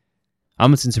 1913.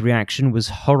 Amundsen's reaction was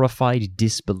horrified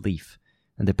disbelief,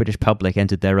 and the British public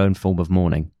entered their own form of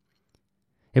mourning.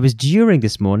 It was during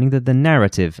this mourning that the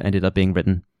narrative ended up being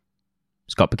written.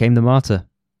 Scott became the martyr.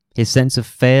 His sense of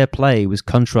fair play was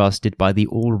contrasted by the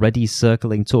already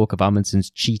circling talk of Amundsen's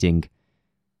cheating.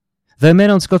 Though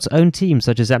men on Scott's own team,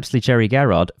 such as Apsley Cherry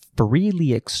Garrard,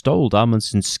 freely extolled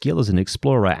Amundsen's skill as an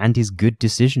explorer and his good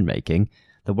decision-making,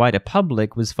 the wider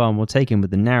public was far more taken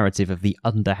with the narrative of the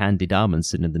underhanded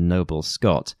Amundsen and the noble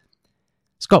Scott.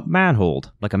 Scott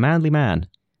manhauled like a manly man.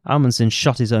 Amundsen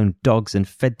shot his own dogs and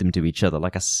fed them to each other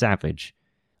like a savage.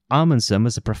 Amundsen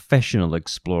was a professional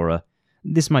explorer.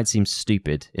 This might seem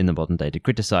stupid in the modern day to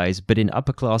criticise, but in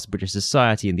upper-class British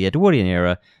society in the Edwardian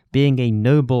era, being a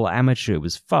noble amateur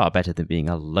was far better than being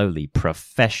a lowly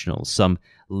professional, some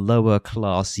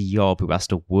lower-class yob who has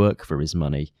to work for his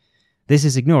money. This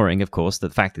is ignoring, of course, the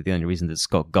fact that the only reason that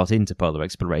Scott got into polar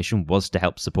exploration was to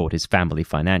help support his family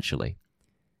financially.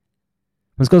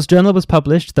 When Scott's journal was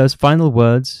published, those final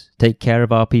words, "Take care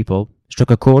of our people,"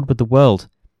 struck a chord with the world.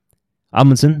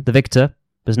 Amundsen, the victor,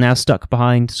 was now stuck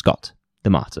behind Scott, the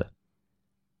martyr.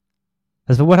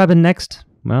 As for what happened next,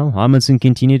 well, Amundsen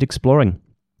continued exploring.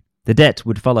 The debt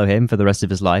would follow him for the rest of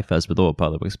his life, as with all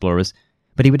polar explorers,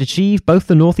 but he would achieve both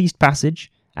the Northeast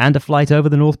Passage and a flight over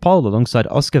the North Pole alongside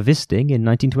Oscar Wisting in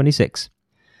 1926.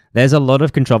 There's a lot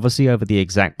of controversy over the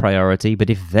exact priority, but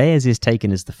if theirs is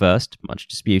taken as the first, much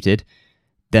disputed,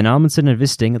 then Amundsen and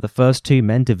Wisting are the first two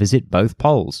men to visit both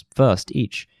poles, first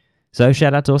each. So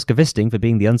shout out to Oscar Wisting for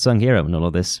being the unsung hero in all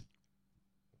of this.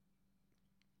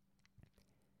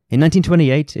 In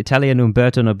 1928, Italian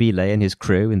Umberto Nobile and his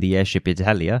crew in the airship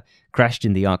Italia crashed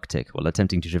in the Arctic while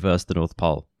attempting to traverse the North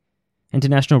Pole.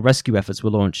 International rescue efforts were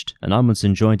launched, and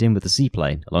Amundsen joined in with the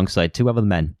seaplane alongside two other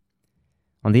men.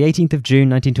 On the 18th of June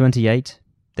 1928,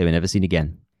 they were never seen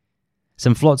again.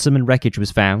 Some flotsam and wreckage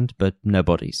was found, but no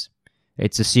bodies.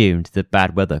 It's assumed that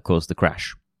bad weather caused the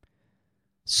crash.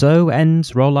 So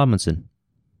ends Roald Amundsen.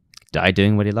 Died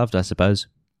doing what he loved, I suppose.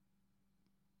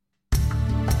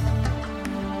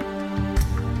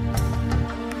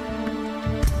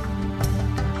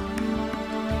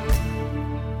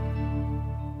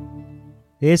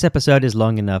 This episode is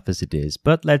long enough as it is,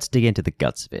 but let's dig into the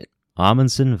guts of it.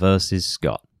 Amundsen versus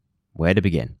Scott. Where to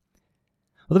begin?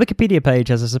 Well, the Wikipedia page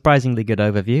has a surprisingly good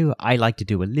overview. I like to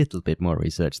do a little bit more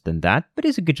research than that, but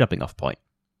it's a good jumping off point.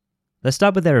 Let's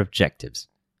start with their objectives.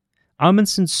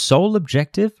 Amundsen's sole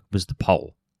objective was the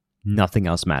pole. Nothing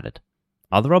else mattered.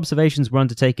 Other observations were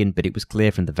undertaken, but it was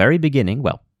clear from the very beginning,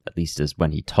 well, at least as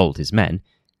when he told his men,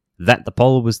 that the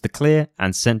pole was the clear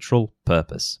and central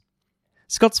purpose.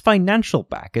 Scott's financial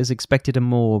backers expected a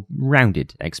more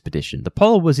rounded expedition. The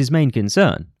pole was his main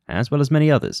concern, as well as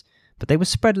many others, but they were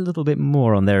spread a little bit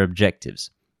more on their objectives.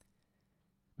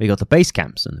 We got the base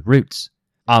camps and the routes.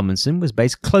 Amundsen was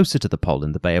based closer to the pole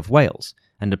in the Bay of Whales,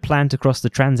 and had planned to cross the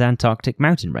Transantarctic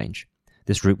mountain range.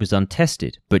 This route was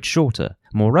untested, but shorter.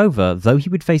 Moreover, though he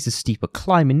would face a steeper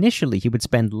climb initially, he would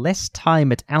spend less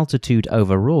time at altitude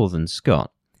overall than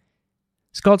Scott.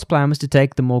 Scott's plan was to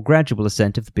take the more gradual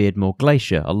ascent of the Beardmore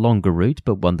Glacier, a longer route,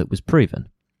 but one that was proven.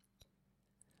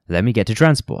 Then we get to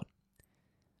transport.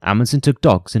 Amundsen took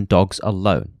dogs and dogs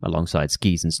alone, alongside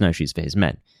skis and snowshoes for his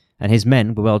men, and his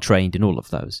men were well trained in all of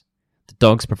those. The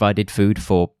dogs provided food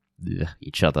for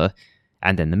each other,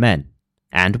 and then the men,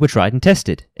 and were tried and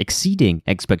tested, exceeding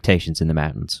expectations in the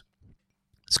mountains.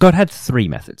 Scott had three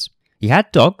methods. He had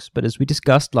dogs, but as we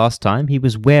discussed last time, he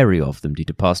was wary of them due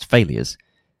to past failures.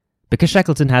 Because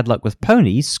Shackleton had luck with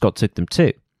ponies, Scott took them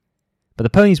too. But the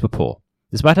ponies were poor.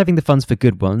 Despite having the funds for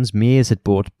good ones, Mears had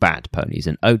bought bad ponies,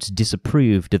 and Oates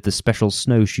disapproved of the special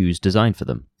snowshoes designed for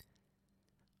them.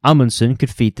 Amundsen could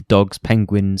feed the dogs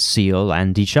penguin, seal,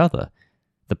 and each other.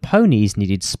 The ponies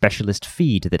needed specialist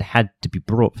feed that had to be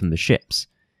brought from the ships.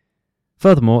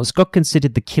 Furthermore, Scott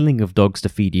considered the killing of dogs to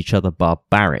feed each other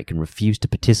barbaric and refused to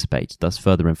participate, thus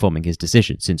further informing his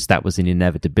decision, since that was an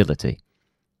inevitability.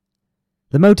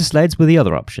 The motor sleds were the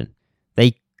other option.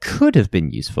 They could have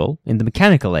been useful. In the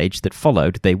mechanical age that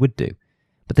followed, they would do.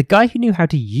 But the guy who knew how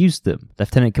to use them,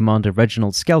 Lieutenant Commander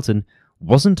Reginald Skelton,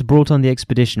 wasn't brought on the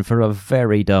expedition for a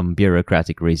very dumb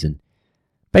bureaucratic reason.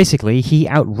 Basically, he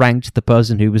outranked the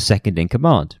person who was second in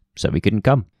command, so he couldn't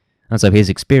come. And so his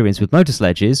experience with motor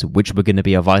sledges, which were going to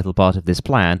be a vital part of this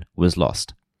plan, was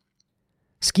lost.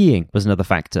 Skiing was another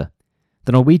factor.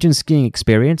 The Norwegian skiing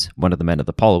experience, one of the men of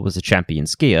the pole was a champion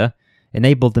skier,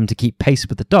 enabled them to keep pace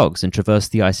with the dogs and traverse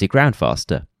the icy ground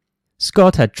faster.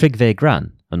 Scott had Trygve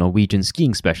Gran, a Norwegian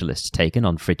skiing specialist taken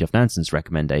on Fridtjof Nansen's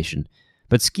recommendation,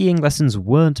 but skiing lessons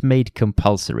weren't made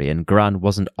compulsory and Gran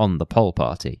wasn't on the pole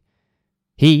party.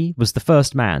 He was the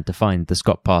first man to find the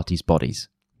Scott party's bodies.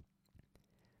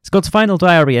 Scott's final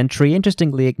diary entry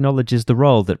interestingly acknowledges the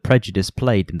role that prejudice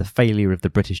played in the failure of the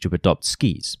British to adopt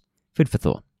skis. Food for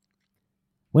thought.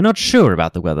 We're not sure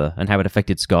about the weather and how it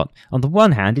affected Scott. On the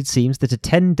one hand, it seems that a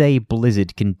 10-day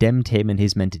blizzard condemned him and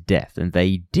his men to death, and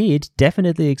they did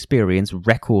definitely experience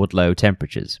record low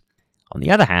temperatures. On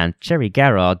the other hand, Cherry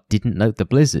Garrard didn't note the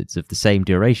blizzards of the same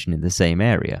duration in the same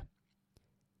area.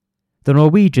 The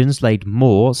Norwegians laid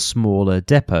more, smaller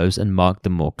depots and marked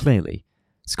them more clearly.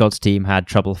 Scott's team had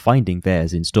trouble finding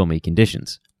theirs in stormy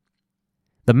conditions.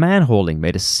 The man-hauling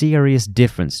made a serious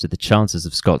difference to the chances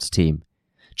of Scott's team.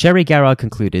 Cherry Garrard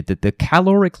concluded that the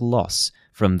caloric loss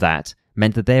from that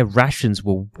meant that their rations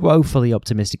were woefully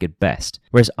optimistic at best,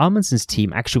 whereas Amundsen's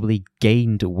team actually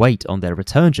gained weight on their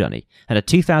return journey, and a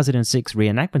 2006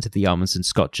 reenactment of the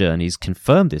Amundsen-Scott journeys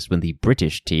confirmed this when the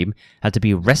British team had to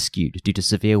be rescued due to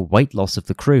severe weight loss of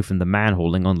the crew from the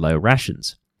man-hauling on low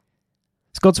rations.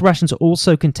 Scott's rations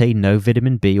also contained no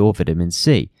vitamin B or vitamin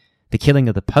C, the killing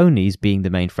of the ponies being the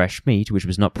main fresh meat, which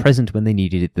was not present when they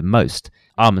needed it the most.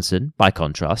 Amundsen, by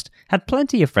contrast, had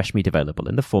plenty of fresh meat available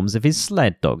in the forms of his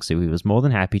sled dogs, who he was more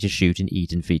than happy to shoot and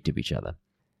eat and feed to each other.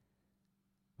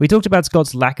 We talked about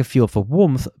Scott's lack of fuel for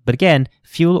warmth, but again,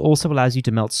 fuel also allows you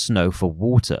to melt snow for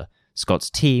water. Scott's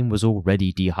team was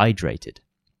already dehydrated.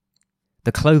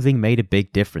 The clothing made a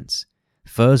big difference.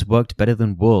 Furs worked better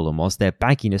than wool, and whilst their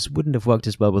bagginess wouldn't have worked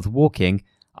as well with walking,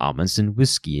 Amundsen was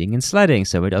skiing and sledding,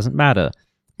 so it doesn't matter.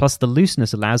 Plus, the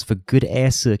looseness allows for good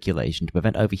air circulation to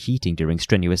prevent overheating during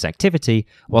strenuous activity,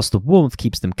 whilst the warmth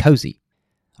keeps them cozy.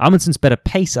 Amundsen's better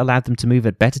pace allowed them to move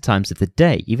at better times of the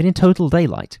day, even in total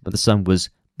daylight, when the sun was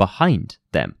behind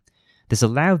them. This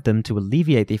allowed them to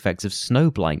alleviate the effects of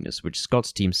snow blindness, which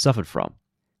Scott's team suffered from.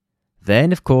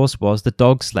 Then, of course, was the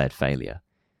dog sled failure.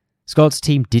 Scott's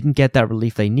team didn't get that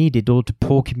relief they needed due to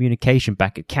poor communication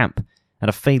back at camp, and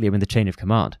a failure in the chain of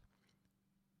command.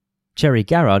 Cherry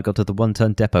Garrard got to the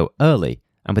 1-ton depot early,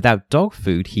 and without dog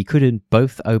food he couldn't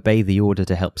both obey the order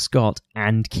to help Scott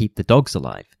and keep the dogs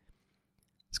alive.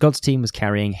 Scott's team was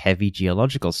carrying heavy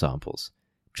geological samples.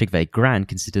 Trygve Gran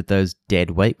considered those dead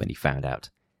weight when he found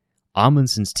out.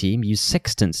 Amundsen's team used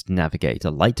sextants to navigate, a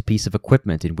light piece of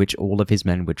equipment in which all of his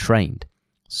men were trained.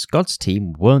 Scott's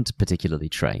team weren't particularly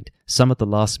trained, some at the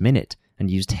last minute,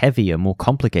 and used heavier, more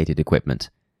complicated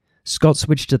equipment. Scott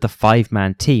switched to the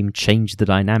 5-man team, changed the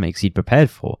dynamics he'd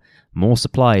prepared for. More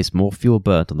supplies, more fuel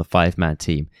burnt on the 5-man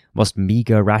team, whilst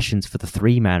meagre rations for the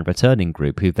 3-man returning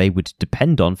group who they would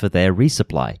depend on for their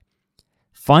resupply.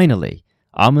 Finally,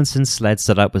 Amundsen's sled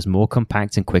setup was more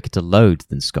compact and quicker to load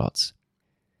than Scott's.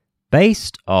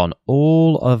 Based on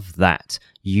all of that,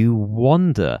 you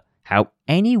wonder how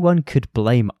anyone could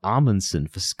blame Amundsen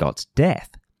for Scott's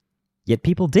death. Yet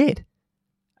people did.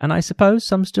 And I suppose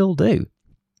some still do.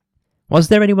 Was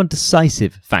there any one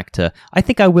decisive factor? I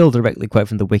think I will directly quote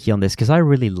from the wiki on this because I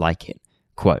really like it.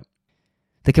 Quote,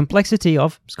 "The complexity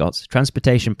of Scott's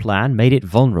transportation plan made it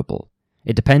vulnerable.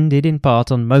 It depended in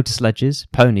part on motor sledges,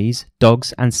 ponies,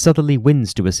 dogs, and southerly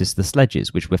winds to assist the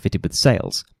sledges, which were fitted with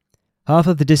sails. Half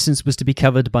of the distance was to be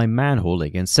covered by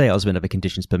man-hauling and sails whenever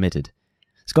conditions permitted.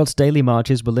 Scott's daily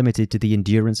marches were limited to the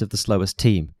endurance of the slowest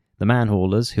team, the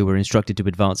man-haulers, who were instructed to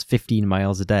advance 15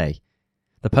 miles a day.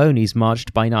 The ponies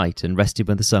marched by night and rested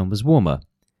when the sun was warmer.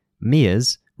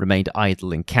 Mears remained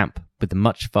idle in camp with the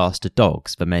much faster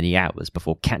dogs for many hours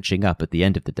before catching up at the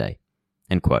end of the day."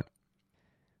 End quote.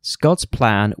 Scott's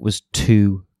plan was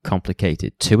too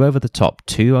complicated, too over the top,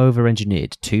 too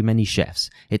over-engineered, too many chefs.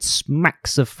 It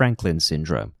smacks of Franklin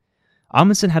syndrome.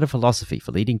 Amundsen had a philosophy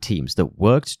for leading teams that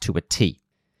worked to a T,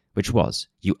 which was,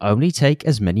 you only take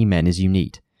as many men as you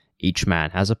need. Each man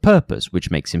has a purpose,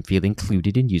 which makes him feel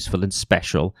included and useful and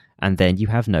special, and then you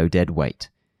have no dead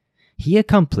weight. He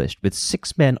accomplished with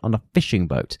 6 men on a fishing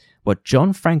boat what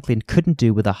John Franklin couldn't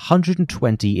do with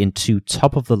 120 in 2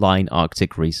 top-of-the-line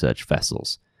Arctic research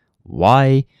vessels.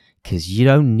 Why? Because you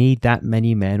don't need that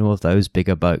many men or those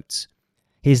bigger boats.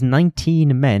 His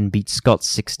 19 men beat Scott's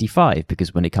 65,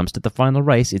 because when it comes to the final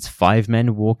race, it's 5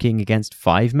 men walking against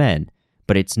 5 men.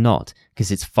 But it's not, because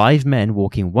it's 5 men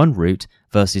walking one route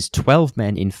versus 12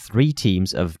 men in 3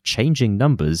 teams of changing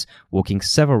numbers walking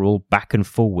several back and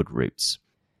forward routes.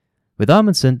 With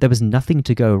Amundsen, there was nothing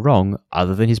to go wrong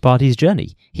other than his party's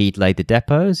journey. He'd laid the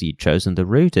depots, he'd chosen the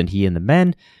route, and he and the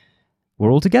men were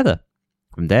all together.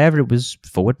 From there, it was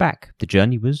forward back. The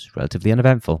journey was relatively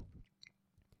uneventful.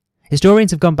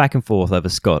 Historians have gone back and forth over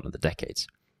Scott over the decades.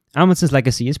 Amundsen's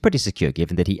legacy is pretty secure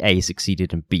given that he A,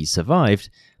 succeeded and B, survived,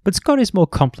 but Scott is more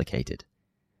complicated.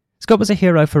 Scott was a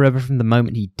hero forever from the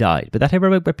moment he died, but that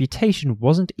heroic reputation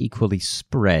wasn't equally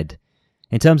spread.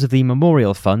 In terms of the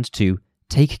memorial fund to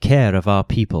take care of our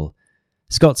people,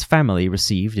 Scott's family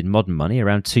received, in modern money,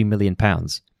 around £2 million.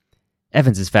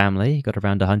 Evans's family got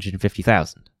around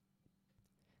 $150,000.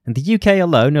 In the UK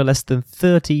alone, no less than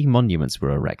 30 monuments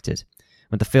were erected.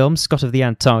 When the film Scott of the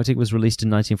Antarctic was released in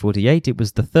 1948, it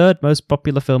was the third most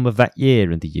popular film of that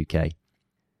year in the UK.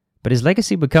 But his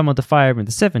legacy would come under fire in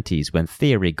the 70s when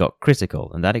theory got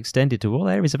critical, and that extended to all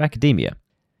areas of academia.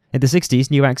 In the 60s,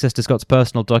 new access to Scott's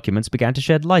personal documents began to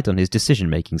shed light on his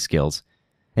decision-making skills.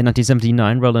 In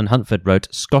 1979, Roland Huntford wrote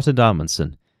Scott and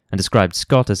Amundsen, and described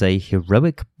Scott as a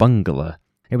heroic bungler.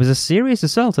 It was a serious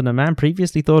assault on a man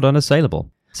previously thought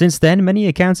unassailable. Since then, many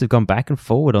accounts have gone back and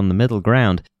forward on the middle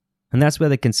ground, and that's where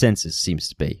the consensus seems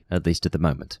to be, at least at the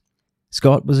moment.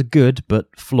 Scott was a good but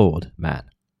flawed man.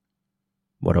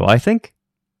 What do I think?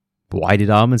 Why did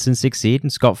Amundsen succeed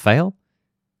and Scott fail?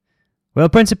 Well,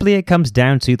 principally it comes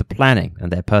down to the planning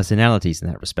and their personalities in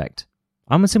that respect.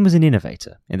 Amundsen was an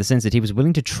innovator, in the sense that he was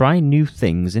willing to try new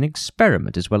things and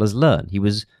experiment as well as learn. He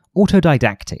was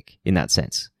autodidactic in that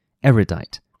sense,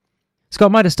 erudite.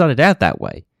 Scott might have started out that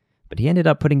way, but he ended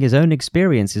up putting his own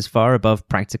experiences far above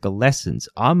practical lessons.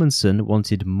 Amundsen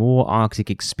wanted more Arctic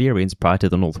experience prior to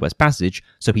the Northwest Passage,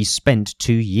 so he spent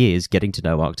 2 years getting to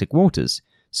know Arctic waters.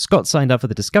 Scott signed up for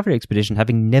the Discovery Expedition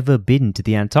having never been to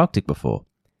the Antarctic before.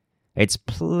 It's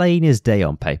plain as day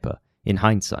on paper, in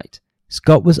hindsight.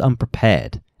 Scott was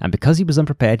unprepared, and because he was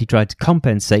unprepared, he tried to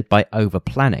compensate by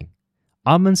over-planning.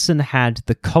 Amundsen had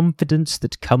the confidence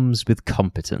that comes with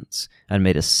competence, and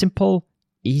made a simple,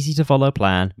 easy-to-follow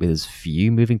plan with as few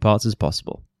moving parts as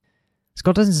possible.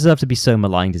 Scott doesn't deserve to be so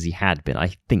maligned as he had been,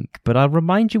 I think, but I'll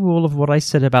remind you all of what I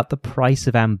said about the price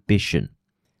of ambition.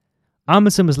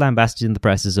 Amundsen was lambasted in the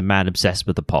press as a man obsessed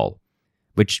with the pole,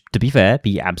 which, to be fair,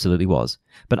 he absolutely was,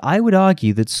 but I would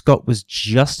argue that Scott was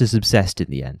just as obsessed in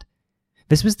the end.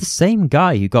 This was the same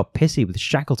guy who got pissy with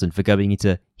Shackleton for going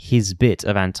into his bit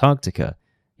of Antarctica.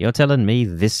 You're telling me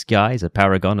this guy's a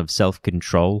paragon of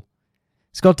self-control?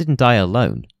 Scott didn't die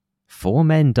alone. 4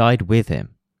 men died with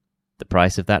him. The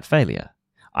price of that failure.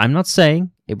 I'm not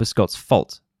saying it was Scott's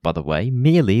fault, by the way,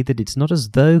 merely that it's not as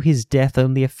though his death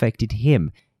only affected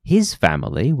him. His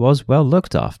family was well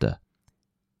looked after.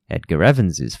 Edgar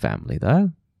Evans's family,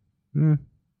 though?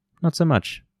 Not so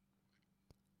much.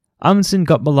 Amundsen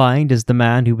got maligned as the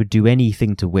man who would do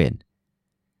anything to win.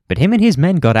 But him and his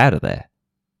men got out of there.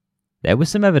 There was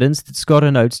some evidence that Scott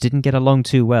and Oates didn't get along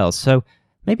too well, so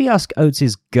maybe ask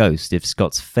Oates' ghost if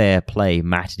Scott's fair play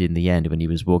mattered in the end when he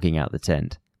was walking out the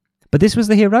tent. But this was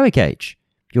the heroic age.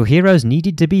 Your heroes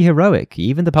needed to be heroic.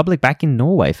 Even the public back in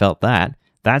Norway felt that.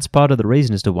 That's part of the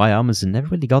reason as to why Amundsen never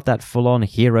really got that full-on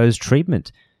hero's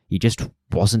treatment. He just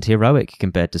wasn't heroic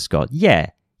compared to Scott.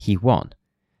 Yeah, he won.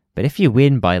 But if you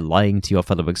win by lying to your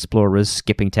fellow explorers,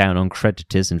 skipping town on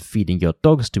creditors, and feeding your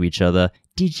dogs to each other,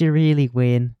 did you really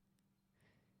win?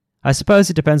 I suppose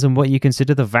it depends on what you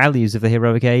consider the values of the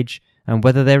heroic age, and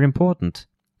whether they're important.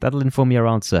 That'll inform your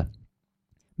answer.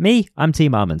 Me, I'm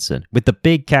Team Amundsen, with the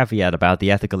big caveat about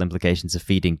the ethical implications of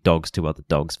feeding dogs to other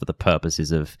dogs for the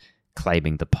purposes of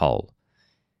claiming the pole.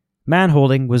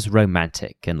 Man-hauling was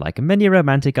romantic, and like many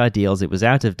romantic ideals, it was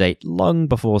out of date long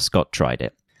before Scott tried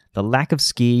it. The lack of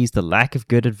skis, the lack of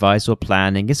good advice or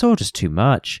planning, it's all just too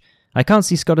much. I can't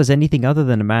see Scott as anything other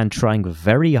than a man trying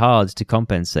very hard to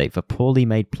compensate for poorly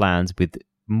made plans with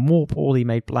more poorly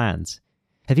made plans.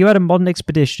 Have you had a modern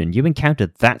expedition and you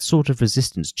encountered that sort of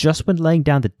resistance just when laying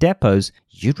down the depots,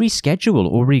 you'd reschedule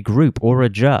or regroup or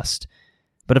adjust.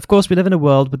 But of course we live in a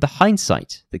world with the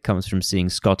hindsight that comes from seeing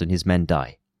Scott and his men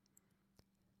die.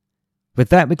 With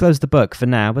that, we close the book, for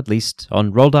now at least,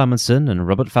 on Roald Amundsen and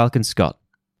Robert Falcon Scott,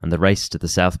 and the race to the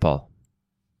South Pole.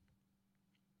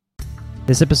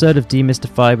 This episode of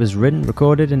Demystified was written,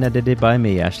 recorded, and edited by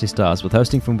me, Ashley Stars, with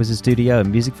hosting from Wizard Studio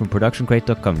and music from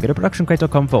ProductionCrate.com. Go to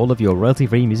ProductionCrate.com for all of your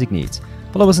royalty-free music needs.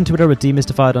 Follow us on Twitter at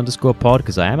Demystified_pod,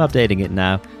 because I am updating it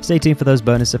now. Stay tuned for those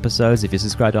bonus episodes if you're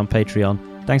subscribed on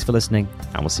Patreon. Thanks for listening,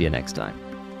 and we'll see you next time.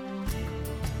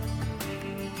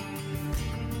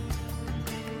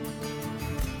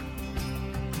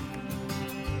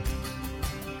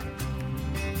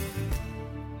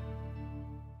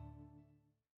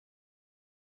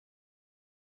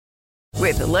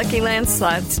 With the Lucky Land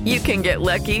Slots, you can get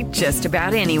lucky just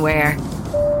about anywhere.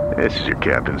 This is your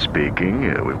captain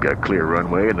speaking. We've got clear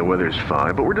runway and the weather's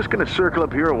fine, but we're just going to circle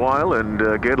up here a while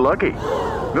and get lucky.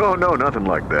 No, nothing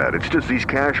like that. It's just these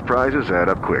cash prizes add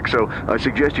up quick. So I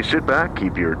suggest you sit back,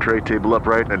 keep your tray table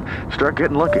upright, and start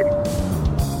getting lucky.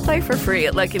 Play for free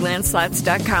at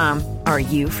LuckyLandSlots.com. Are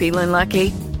you feeling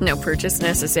lucky? No purchase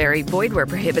necessary. Void where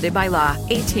prohibited by law.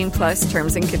 18+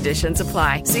 terms and conditions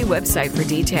apply. See website for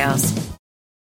details.